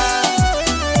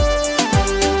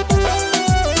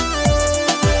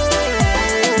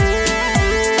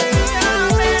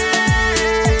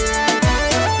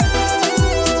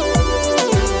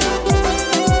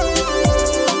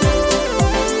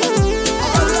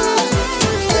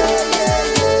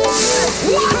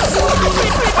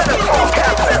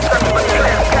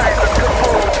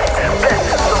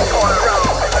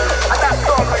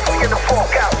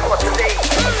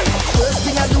 First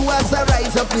thing I do as I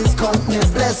rise up is count my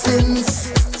blessings.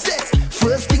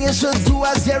 First thing you should do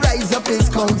as you rise up is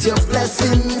count your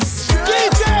blessings.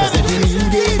 Cause every new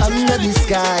day under the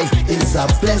sky is a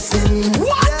blessing.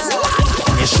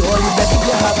 You surely that if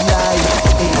you have life,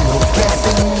 ain't no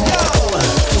blessing.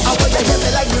 I want you hear me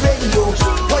like the radio.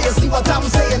 Boy, you see what I'm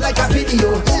saying like a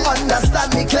video.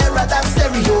 Understand me clearer than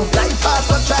stereo. Life hard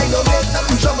but try to make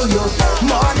nothing trouble you.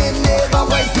 Morning neighbor,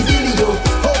 where's the video?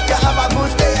 Hope you have a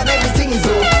good day and everything is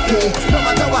okay. No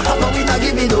matter what happen, we not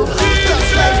give it up.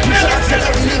 Just life too short, so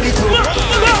let me live it up.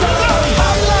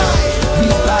 We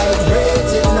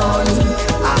vibrating on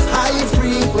a high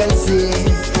frequency.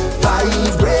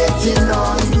 Vibrating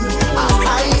on a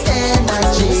high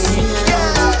energy.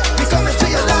 Yeah, we coming to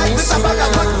your life with a bag of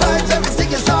good vibes.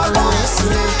 Everything is alright.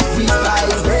 We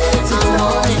vibrating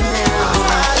on a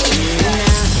high.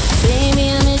 Baby,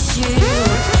 I miss you,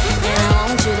 and I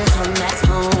want you to come back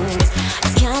home. I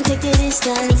can't take the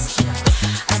distance.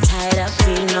 I'm tired of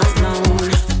being alone.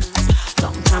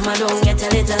 Long time I don't get a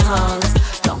little hug.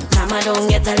 Long time I don't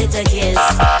get a little kiss.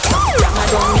 Long time I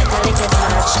don't get a little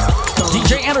touch.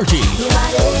 DJ Energy.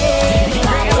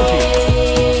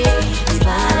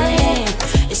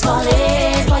 It's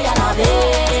calling for your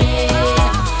loving.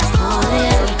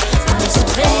 Calling on its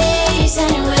face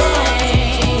anyways.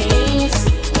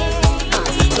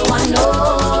 Don't want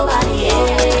nobody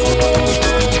else.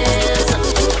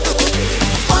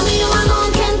 Only you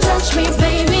alone can touch me,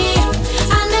 baby,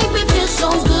 and make me feel so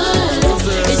good.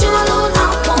 It's you alone I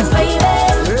want, baby.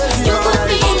 You put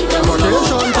me in the mood.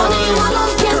 Only you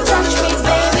alone can touch me,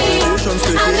 baby,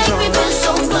 and make me feel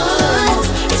so good.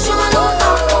 It's you alone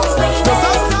I want, baby.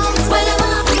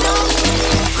 Whenever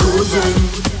Cruising,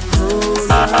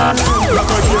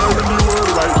 like a girl in the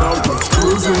world right now, just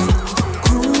cruising.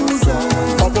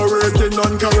 Operating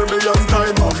on Caribbean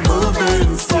time, I'm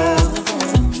moving slow.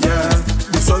 Yeah,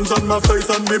 the sun's on my face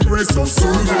and me breath so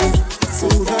soothing.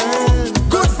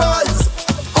 Good vibes,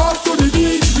 off to the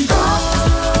beach we go.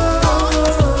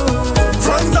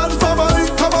 Friends and family,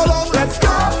 come along, let's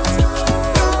go.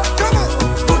 Come on,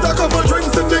 put a couple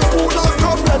drinks in the cooler,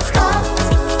 come, let's go.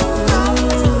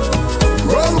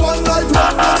 Roll one night,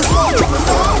 one night, one coming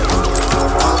down.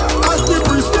 As the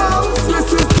breeze blows, this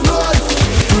is life.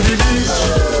 To the beach,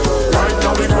 right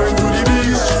now we're going to the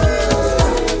beach.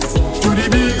 To the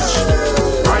beach,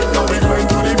 right now we're going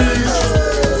to the beach.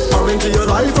 Coming to your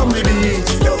life from the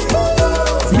beach.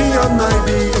 Me and my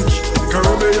beach.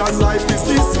 Caribbean life is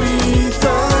the sweetest.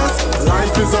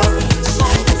 Life is a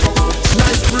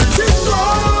nice breeze is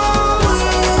blowing.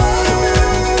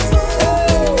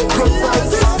 Good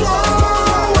vibes is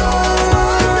flowing.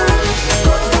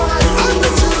 Good vibes and the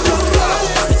children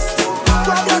rise.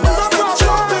 Clap your hands up and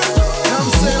jump it. I'm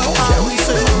saying, we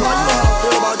say, man, I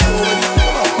feel about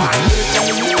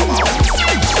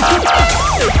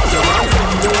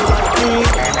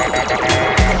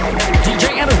DJ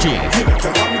Energy.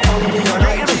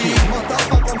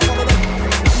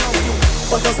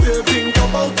 But I still think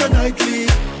about the nightly.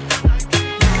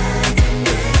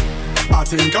 I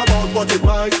think about what it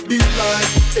might be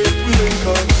like if we link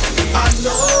up. I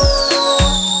know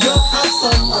you have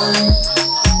someone.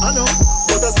 I know,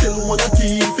 but I still wanna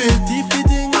keep it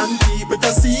and keep it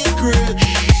a secret.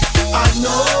 I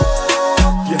know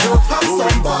you have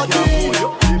somebody,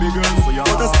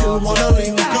 but I still wanna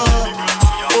link up.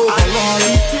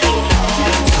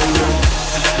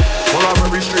 For a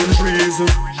very strange reason,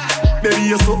 baby,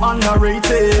 you're so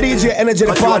underrated. DJ Energy,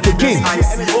 the party king. I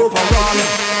see overall,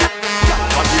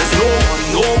 but there's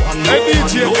no one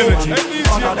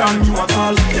other than you at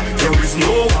all. There is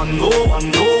no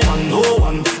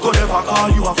one could ever call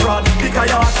you a fraud, because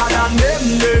you're hotter than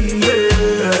them.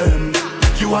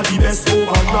 You are the best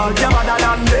overall, you're better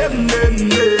than them.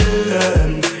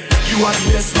 You are the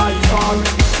best by far.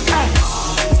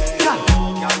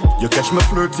 You catch me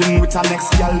flirting with her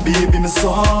next gal, baby, me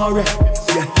sorry.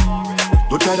 Yeah.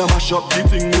 Don't try to mash up the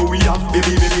thing where we have,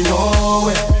 baby, no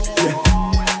way. Yeah.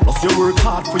 Plus you work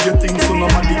hard for your things, so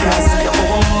nobody can see you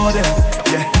over them.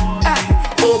 Yeah. Hey.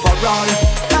 Overall,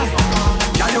 hey.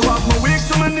 Yeah, you have me weak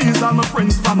to my knees, all my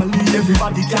friends, family,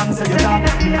 everybody can say you that.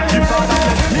 You thought that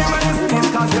bless me when you sneeze,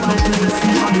 cause you don't really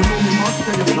sleep, and you know me must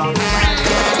tell you flat.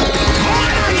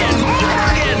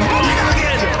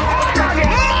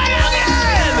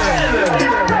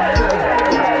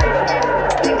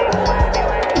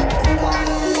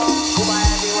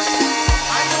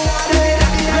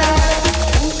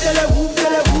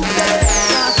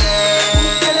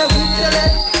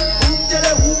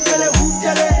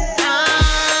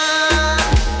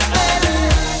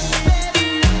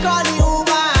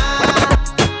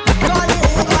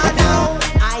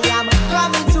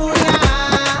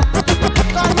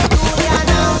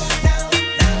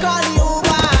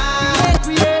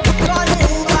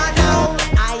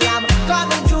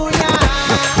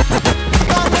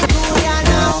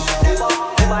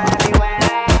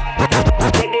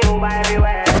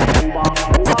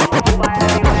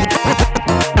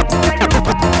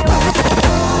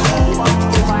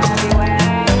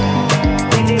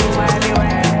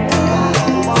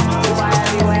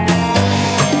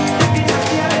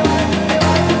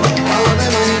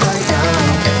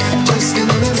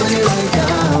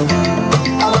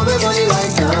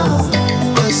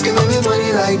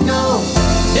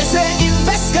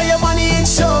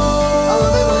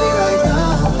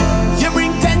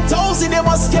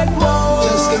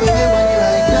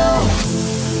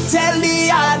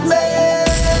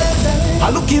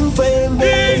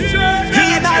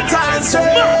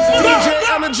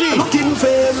 Looking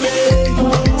for me.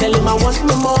 Tell him I want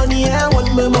my money, I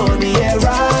want my money, yeah,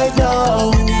 right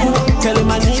now. Tell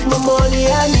him I need my money,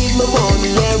 I need my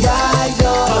money, yeah, right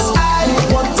now. Cause I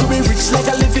want to be rich like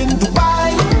I live in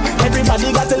Dubai.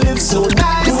 Everybody got to live so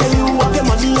nice. Say you have your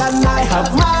money and I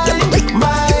have mine.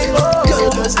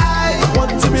 Oh, cause I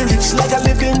want to be rich like I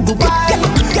live in Dubai.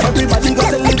 Everybody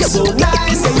got to live so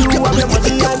nice. Say you have your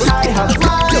money and I have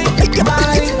mine.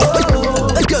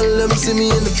 Oh, girl, let me see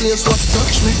me in the place, what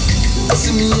touch me. I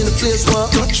see me in the place,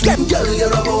 what touch me. Girl, you're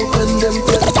about and them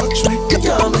friends touch me.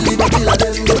 Can't believe I feel like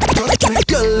them get touch me.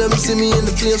 Girl, let me see me in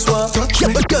the place, what touch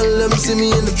me. Girl, let me see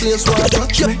me in the place, what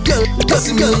touch me. Girl,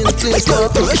 see me in the place,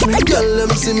 what touch me. Girl,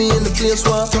 let me see me in the place,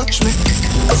 what touch me.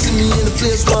 I see me in the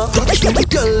place, what touch me.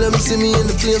 Girl, let me see me in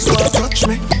the place, what touch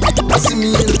me. I see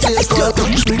me in the place, what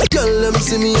touch me. Girl, let me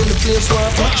see me in the place,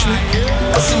 what touch me.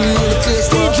 I see me in the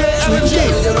place, what touch me.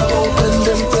 Girl, you're about and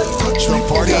them friends touch me. The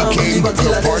party king, the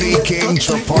party king,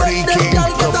 the party king,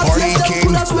 the party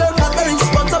king. That's where I'm very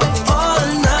responsible all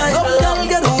night. Don't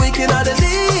get wicked at the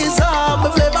knees. My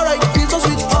flavor right feels so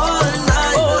sweet all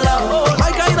night. Oh Lord,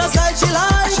 my kind of style she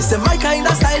like. She said my kind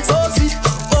of style so sweet.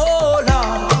 Oh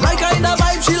Lord, my kind of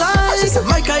vibe she like. She said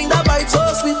my kind of vibe so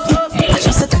sweet.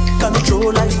 She said take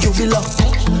control like you belong.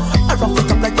 I rough it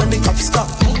up like when the cops stop.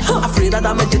 Afraid that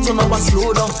I make it so now I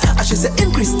slow down. And she said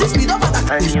increase the speed up.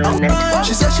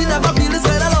 She said she never feel this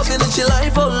kind of loving in she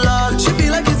life, oh Lord. She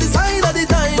feel like it's the sign of the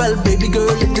time. Well, baby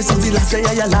girl, if this is the last day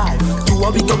of your life, you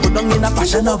will be go down in a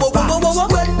passion of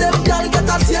vibes. When them girl get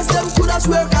a taste, them could have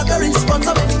swear got very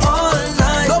responsible all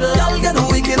night. Some girl get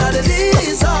wicked at the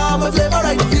knees. My flavor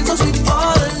right feels so sweet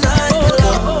all night.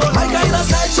 My kind of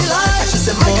style she like. She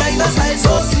said my kind of style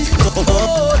so sweet.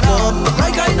 Oh Lord,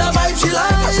 my kind of vibe she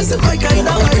like. She said my kind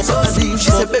of vibe so sweet.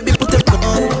 She said baby put it back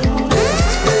there,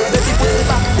 baby put it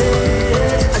back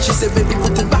there. And she said baby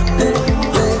put it back there,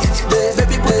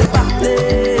 baby put it back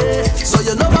there. So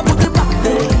you know I put it back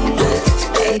there.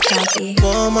 Hey Jackie,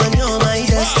 woman you're my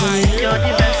destiny. You're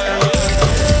the best of me.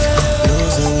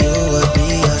 Losing you would be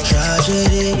a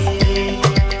tragedy.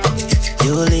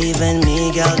 You leaving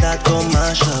me, girl, that go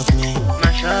mash up me.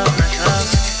 Mash up, mash up.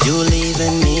 You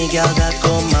leaving me, girl, that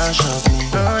go mash up me.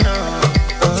 No, no.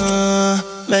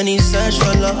 Many search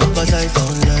for love, but I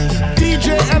found love.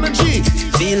 DJ Energy.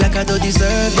 Feel like I don't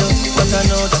deserve you, but I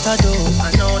know that I do.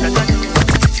 I know that I do.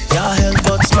 Your help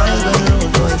but smile when road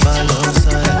boy by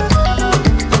alongside.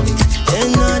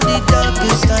 In the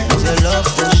darkest times, your love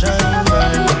will shine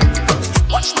bright.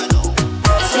 Watch me now.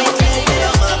 Sweet lady,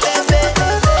 you're my baby.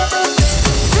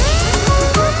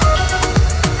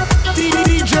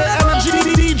 DJ Energy,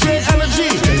 DJ Energy.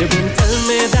 You can tell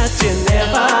me that you're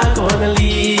never gonna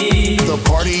leave. The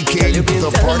party king,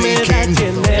 the party king.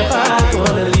 You're never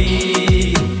gonna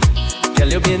leave. Girl,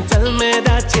 you been telling me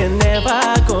that you're never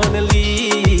gonna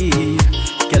leave.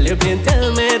 Girl, you been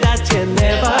telling me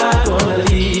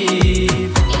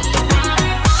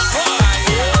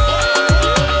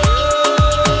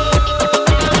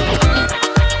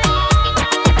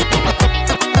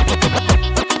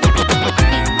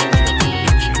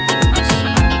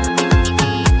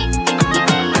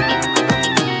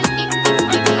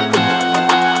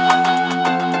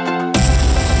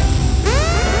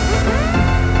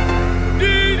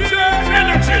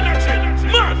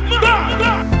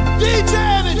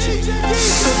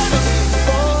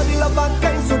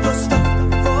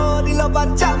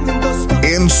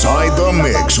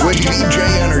mix with DJ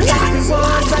Energy.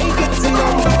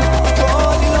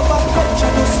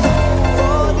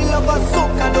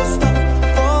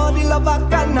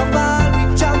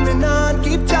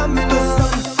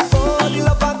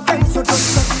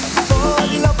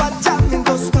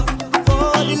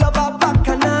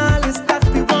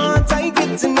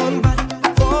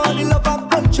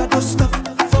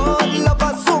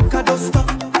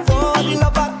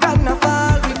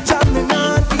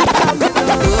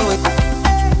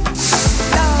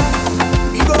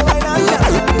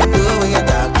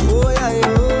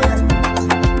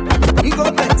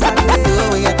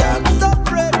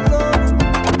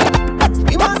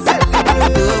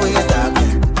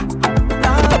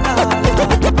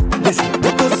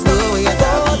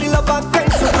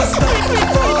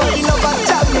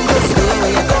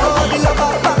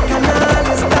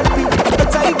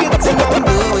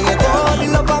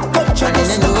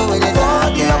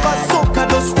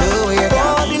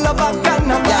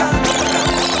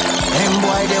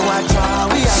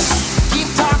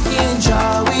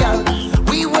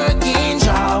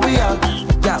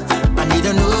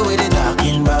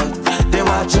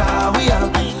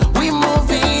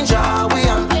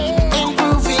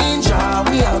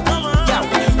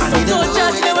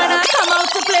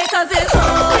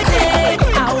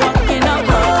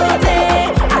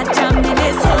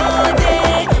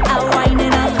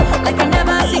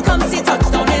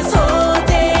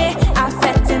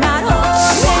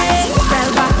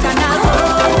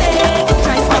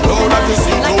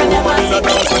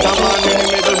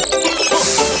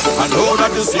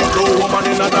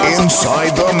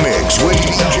 Inside the mix with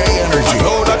DJ Energy. I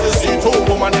know that you see two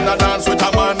women in a dance with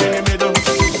a man in the middle.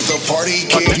 The party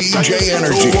king DJ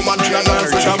Energy. Two women in a dance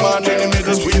with a man in the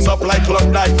middle. Squeeze up like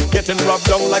Klondike, getting rubbed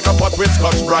down like a pot with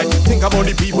Scotch Brite. Think about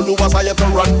the people who was hired to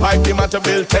run pipe, the man to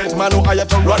build tent, man who hired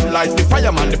to run light. The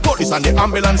fireman, the police and the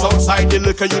ambulance outside. The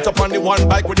liquor youth up on the one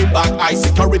bike with the back eye.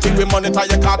 Security we monitor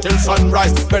your car till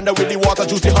sunrise. Vendor with the water,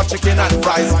 juice, the hot chicken and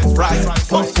fries.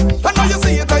 I know you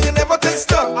see it and you never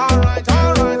taste it. Alright.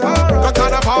 The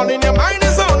carnival in your mind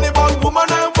is only about woman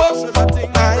and bush.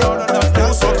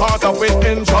 You're so caught up with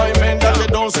enjoyment that you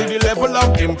don't see the level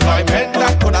of employment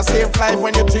that could have saved life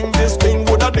when you think this thing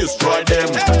would have destroyed them.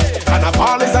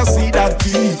 Carnival is a seed that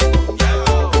deep,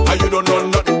 and you don't know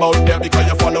nothing about them because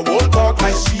you follow old talk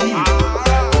like sheep.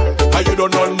 And you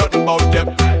don't know nothing about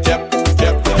them.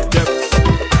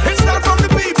 It's not from the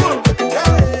people.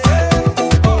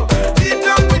 Deep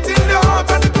down within the heart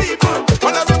of the people.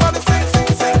 When everybody sing.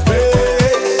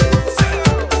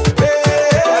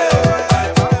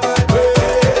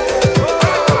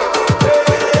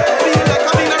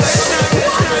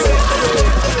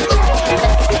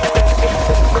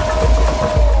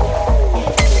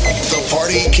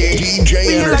 DJ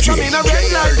Energy. I'm in a red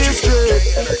light district.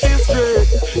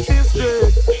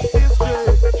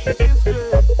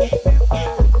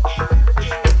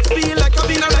 Feel like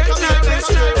I'm in a red light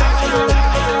district.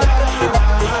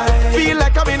 Feel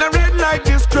like I'm in a red light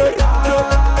district.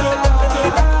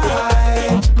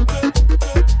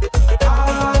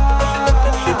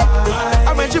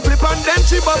 I made you flip and then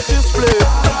she bust display.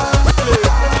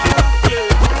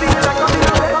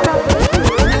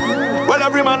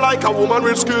 Every man like a woman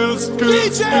with skills.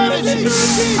 DJ Energy.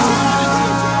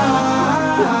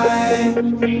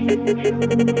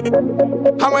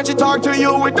 And when she talk to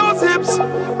you with those hips,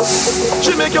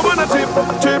 she make you wanna tip.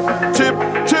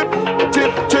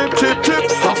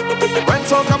 When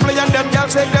some come play and them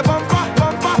girls shake their bum.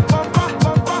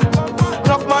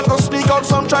 Enough man go sneak out,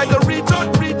 some try to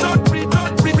retard.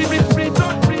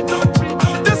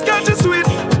 This girl is sweet.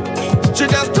 She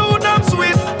just too damn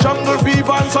sweet. Jungle beef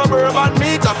and suburban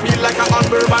meat. I feel like I'm on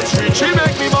Bourbon Street. She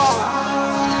make me more.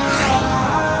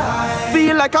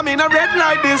 Feel like I'm in a red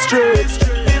light district.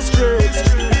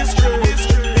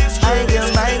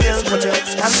 My girl, put your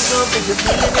hands up if you're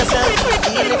feeling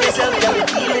yourself, girl, you're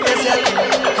feeling yourself.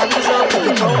 Hands up if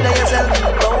you're proud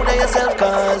of yourself,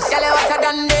 cause girl, you're hotter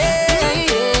than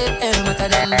them, hotter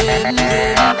than them.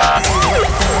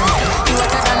 You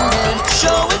hotter than them.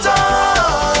 Show it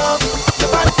off.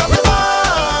 You're bad from the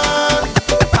man.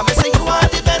 I'm say you are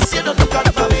the best, you don't need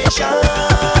confirmation.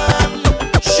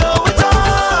 Show it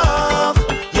off.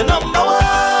 You're number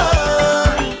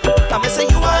one. I'm say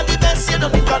you are the best, you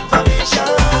don't need confirmation.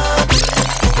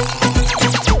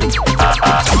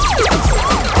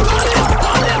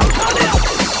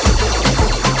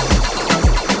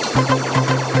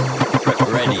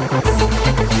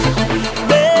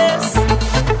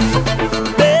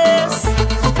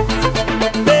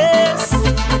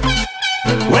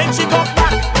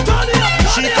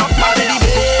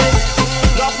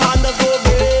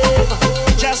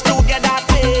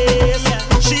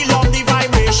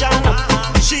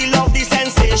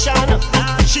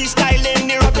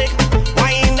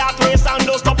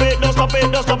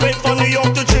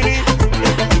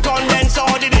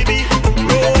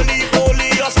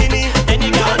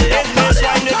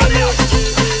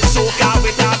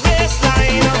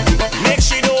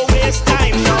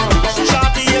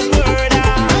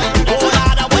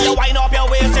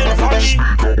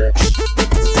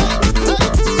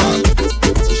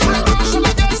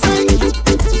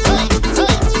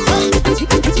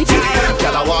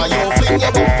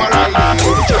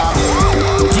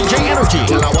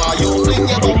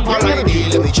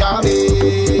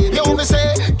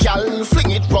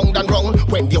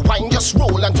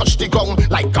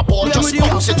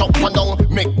 it up and down.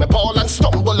 Make me fall and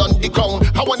stumble on the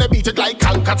ground. I wanna beat it like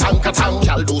tanka tanka tang.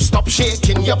 Y'all do stop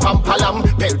shaking your pampalam.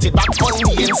 Belt it back on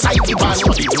me inside the van.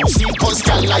 What do you see? Cause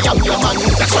girl, I am your man.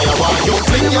 That's why I want you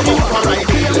fling your bumper right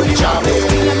here, let me jam it.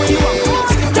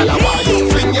 Girl, I want you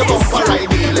fling your bumper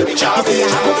right here, let me jam it.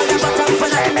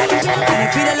 And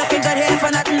if you're looking good here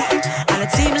for nothing, and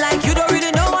it seems like you don't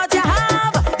really know what you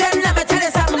have, then let me tell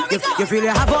you something. You feel you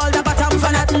have all the bottom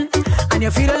for nothing, and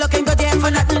you feel you're looking good here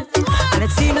for nothing, and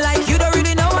it seems like you don't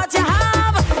really know what you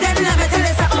have, then let me tell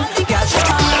you something. Girl, show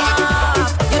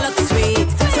off, you look sweet,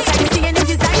 so sexy and the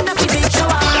design of your big show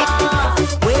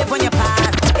off. Wave when you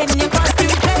pass, in your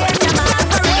costume, play in your mask,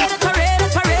 parade it, parade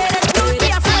it, parade it. Don't be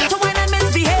afraid to whine and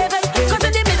misbehave it, cause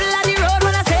in the middle of the road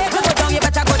when I say go down, you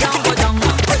better go down, go down,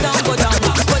 go down, go down,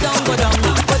 go down, go down,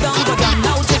 go down, go down.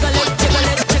 Now jiggle it, jiggle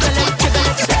it, jiggle it, jiggle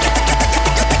it.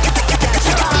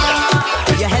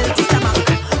 Your healthy stomach,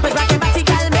 but rock your body,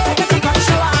 girl, make a big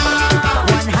show off.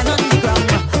 One hand on the ground,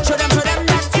 show them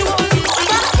that you won't be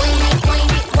Whine it,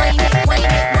 whine it, whine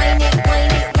it, whine it,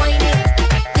 whine it, whine it.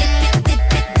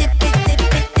 Dip it, dip it,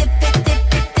 dip it, dip it, dip it,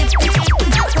 dip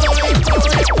it, dip it,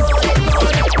 dip it. Roll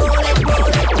it, roll it, roll it, roll it,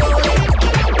 roll it, roll it, roll it.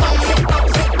 Bounce it,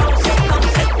 bounce it, bounce it, bounce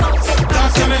it, bounce it, bounce it, bounce it.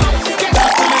 Talk to me.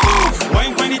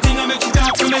 Wine, whiny thing, I make you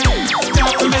talk to me.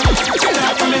 Talk to me, talk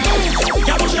to me.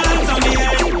 Girl, push your hands on me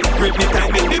head. Grip me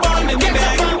tight, make me ball, make me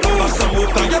beg. Bust some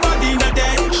move on your body in a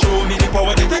day. Show me the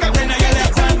power, they take up 10 of your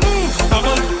legs and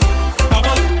bubble,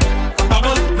 bubble,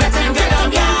 bubble. Let's get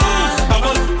down, yeah.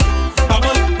 Bubble,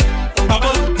 bubble,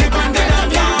 bubble. Tip and get down,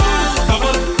 yeah.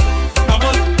 Bubble,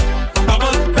 bubble,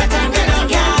 bubble. Let's get down,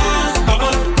 yeah.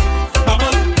 Bubble,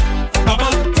 bubble,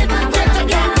 bubble. Tip and get down,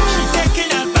 yeah. She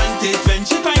taking advantage when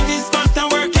she find this spot and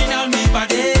working on me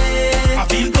body. I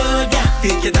feel good, yeah.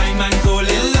 Take your time and go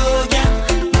little low, yeah.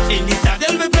 In the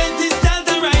saddle with plenty styles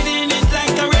and riding it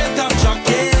like a real top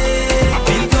jockey. I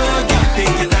feel good, yeah.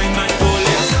 Take your time and go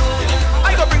little low.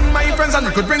 I go bring my friends and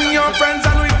we could bring your friends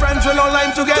and we friends will all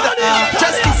line together.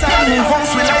 Just decide who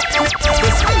hosts we like.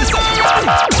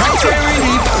 Right here in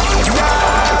the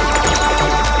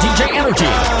DJ Energy.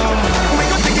 we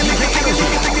go tickle licky, tickle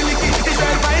licky, tickle licky. It's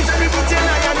right vibes and we put your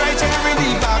lion right here in the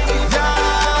back.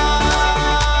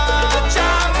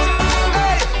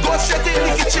 Hey, go straight in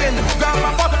the kitchen, grab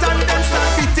a pot and then start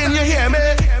beating. You hear me?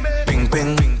 Ping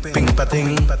ping ping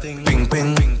pating, ping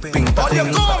ping ping pating,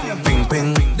 ping ping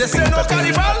This ain't no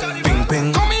carnival. ping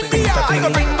ping Come in here. I go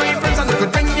bring my friends and we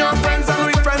could bring your friends and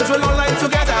we friends will all line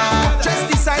together. Just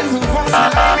decide who wants to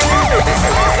like right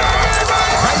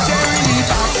here in the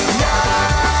back.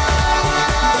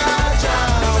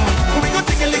 We go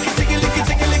tickle licky, tickle licky,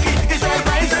 tickle licky. It's right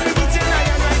vibes and we put your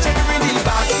lion right here in the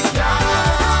back.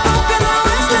 Open my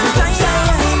waist and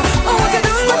time. Oh, what you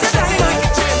doing with your time?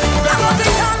 I'm gonna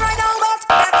take on right now, but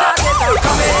that's how this all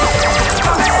coming,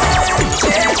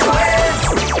 change your ways.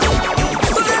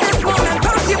 Look at this moment,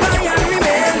 pass you by and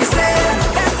remain the same.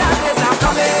 That's how this all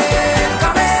coming,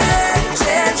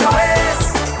 change your ways.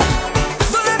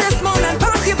 Look at this moment,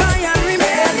 pass you by and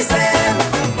remain the same.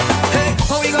 Hey,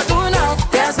 what we gonna do now?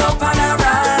 There's no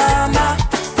panorama.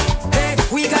 Hey,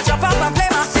 we got jump up and play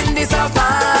mass in the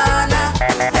savannah.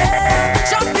 Hey,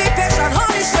 just be patient,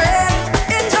 hold it straight.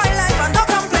 Enjoy life and don't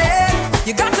complain.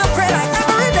 You got to pray like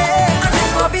every day, and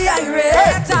this will be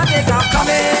irate. Targets are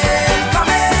coming,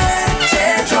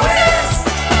 change your ways.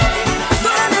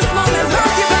 Look at this moment,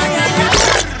 pass you by and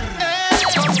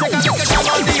Take a look at them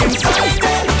on the inside.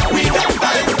 We got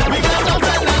vibes, we got love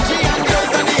energy and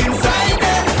girls on the inside.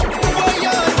 Boy,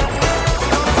 yo.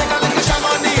 Take a look at them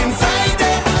on the inside.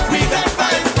 We got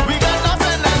vibes, we got love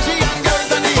energy and girls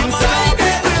on the inside.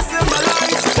 Listen, my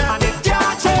life, and it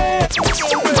can't change.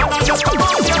 And I just come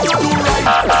out here to do right.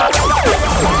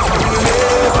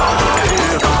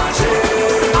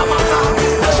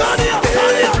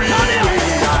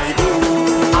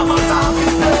 I'm a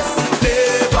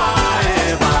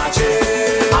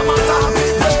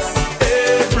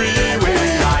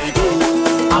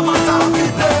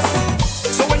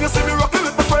So when you see me rocking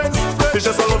with my friends, it's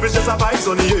just a love, it's just a vibes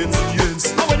on the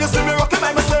ends. And when you see me rocking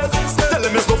by myself, tell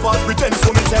them it's no false pretense,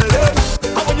 so me tell them.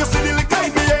 And when you see the liquor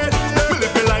in me head, me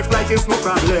live my life like it's no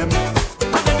problem.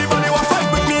 And anybody who fight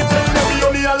with me, tell them we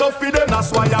only a love for them,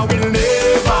 that's why I will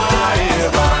never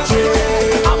ever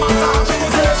change. I'm a top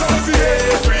Jesus,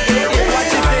 every way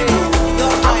I go.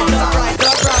 I'm a top right.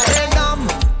 Hey, Nam,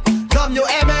 you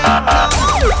hear me? Nam,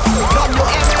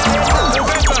 you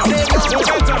hear me?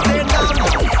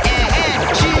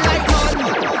 She like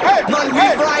man, we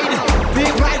ride,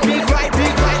 big ride, big ride,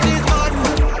 big ride this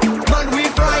man we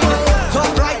ride,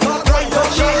 top right,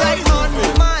 top. She like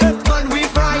man, we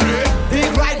ride, big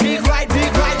ride, big ride,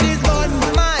 big ride this man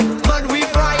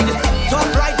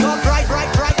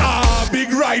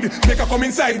make her come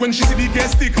inside when she see the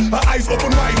gas stick. Her eyes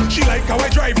open wide. She like how I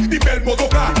drive the bell motor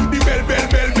car. The bell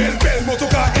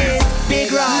motor car is big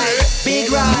ride.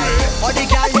 All the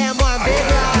girl them want big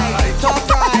ride. Top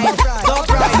ride.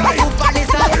 Move on the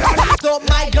side. So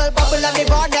my girl bubble on the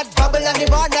bonnet.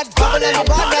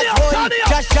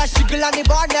 Just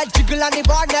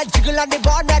jiggle on the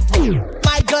bonnet.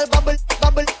 My girl bubble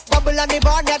on the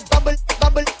bonnet.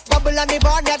 Bubble on the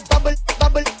bonnet.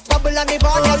 Bubble on the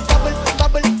bonnet.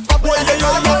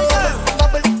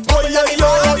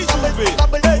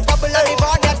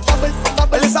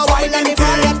 It's a whining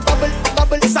thing.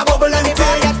 It's a bubble and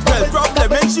thing. Well, problem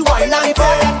when she whine and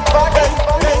thing.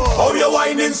 How you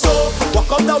whining so?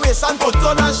 Walk up the waist and put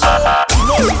on a show. She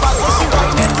know she fast so she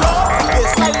whining low.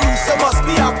 Baseline loose, so must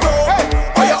be a pro.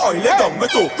 How you oil it down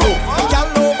with two pro? Girl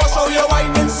know much how you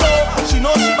whining so. She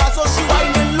know she fast so she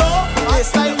whining low.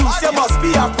 Baseline loose, you must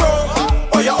be a pro.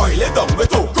 How you oil it down with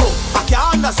two pro? I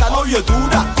can't understand how you do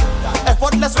that.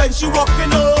 Effortless when she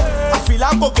walking up. I feel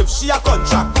I go give she a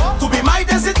contract to be my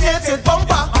designated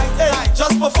bumper. Hey,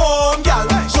 just perform, gal.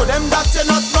 Show them that you're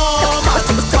not normal.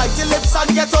 Bite your lips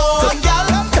and get on, gal.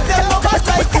 They love us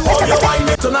like you all your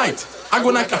wine. Tonight, I'm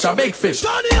gonna catch a big fish.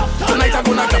 Tonight, I'm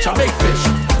gonna catch a big fish.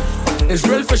 There's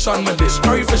grilled fish on my dish,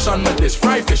 curry fish on my dish,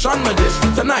 fried fish on my dish.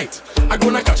 Tonight, I'm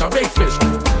gonna catch a big fish.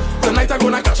 Tonight, I'm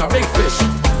gonna catch a big fish.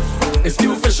 It's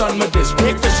stew fish on my dish,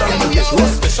 big fish on my dish,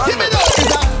 roast fish on my dish.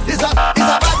 It's a bad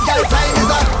girl time.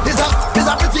 It's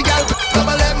a pretty girl.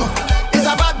 Double M. It's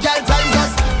a bad girl time.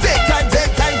 Just take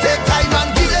time and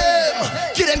give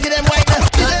them wine.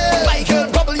 My girl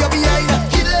bubble your behind.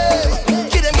 Give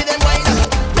them wine.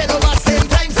 Bend over same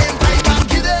time and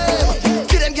give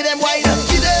them wine.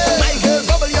 My girl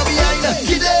bubble your behind.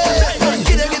 Give them wine.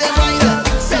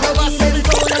 Bend over same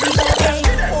time.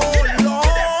 Oh Lord,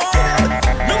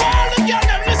 no all the girls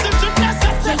them listen to Nessa.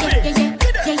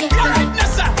 Right,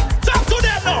 Nessa, talk to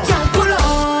them now. Girl pull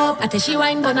up, I tell she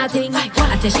wine for nothing. I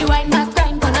tell she wine back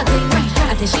time for nothing.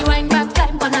 I tell she wine back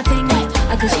time for nothing.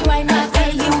 I tell she wine back.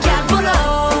 Hey, you can't pull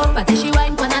up. I tell she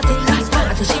wine for nothing. I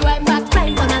tell she wine back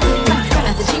time for nothing. I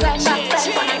tell she wine back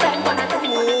time for nothing.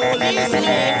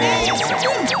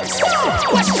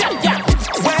 Question, yeah.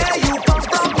 Where you come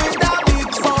from with that big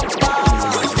bumper?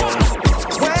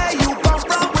 Where you come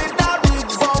from with that big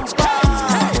bumper?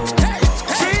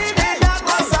 Trinidad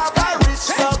must have a rich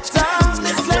doctor.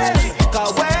 This lady,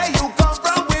 'cause where you come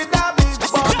from with that big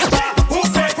bumper? Who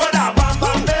pay for that bam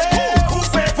bam day? Who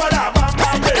pay for that bam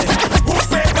bam day? Who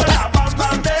pay for that bam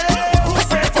bam day? Who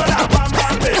pay for that bam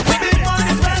bam day? Big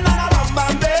money spend on a bam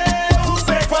bam day. Who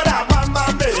pay for that bam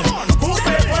bam day? Who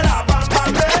pay for that bam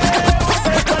bam day? Who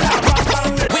pay for that bam bam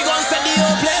day? We gon' set the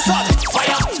whole place up.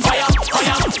 Fire, fire,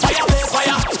 fire, fire,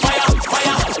 fire, fire,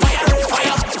 fire,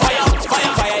 fire, fire,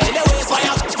 fire, fire, in the way,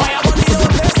 fire, fire, on the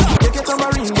whole place up. Shake it,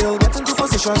 tambourine girl, get into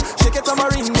position. Shake it,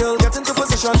 tambourine girl, get into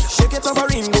position. Shake it,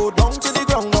 tambourine, go down to the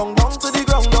ground, down to the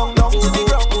ground, down to the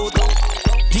ground, go down.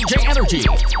 DJ Energy.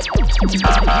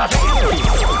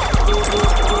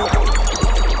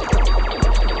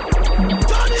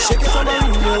 Shake it,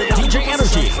 tambourine girl, DJ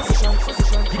Energy.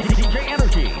 DJ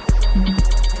Energy.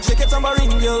 shake it,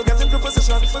 tambourine girl, get into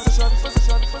position.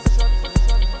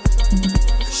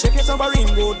 Shake it,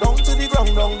 tambourine, go down to the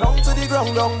ground, down to the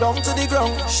ground, down to the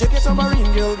ground. Shake it,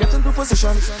 tambourine girl, get into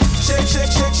position.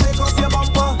 Shake off your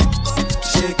bumper.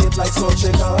 Shake it like salt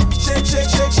shaker.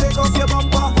 Shake off your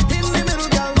bumper. In the middle,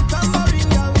 girl, tambourine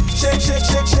girl.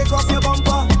 Shake off your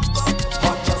bumper.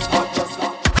 Hot just.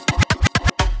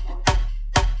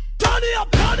 Turn it up.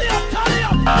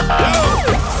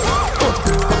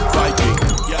 Fighting,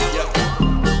 yeah.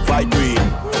 Fight green,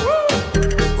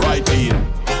 right in.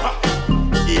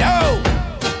 Yo,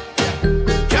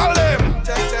 kill them.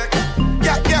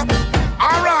 Yeah.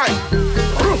 All right.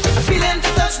 Feeling to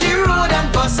touch the road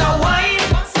and bust a wine.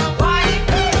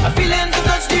 I feeling to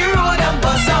touch the road and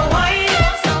bust a wine.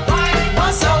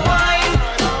 Bust a wine.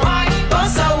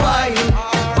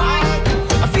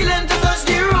 I feeling to touch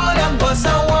the road and bust a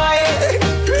wine.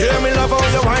 Hear me love how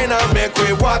you whine and make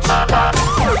we watch. Love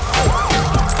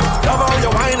how you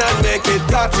whine and make it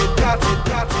catch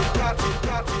it.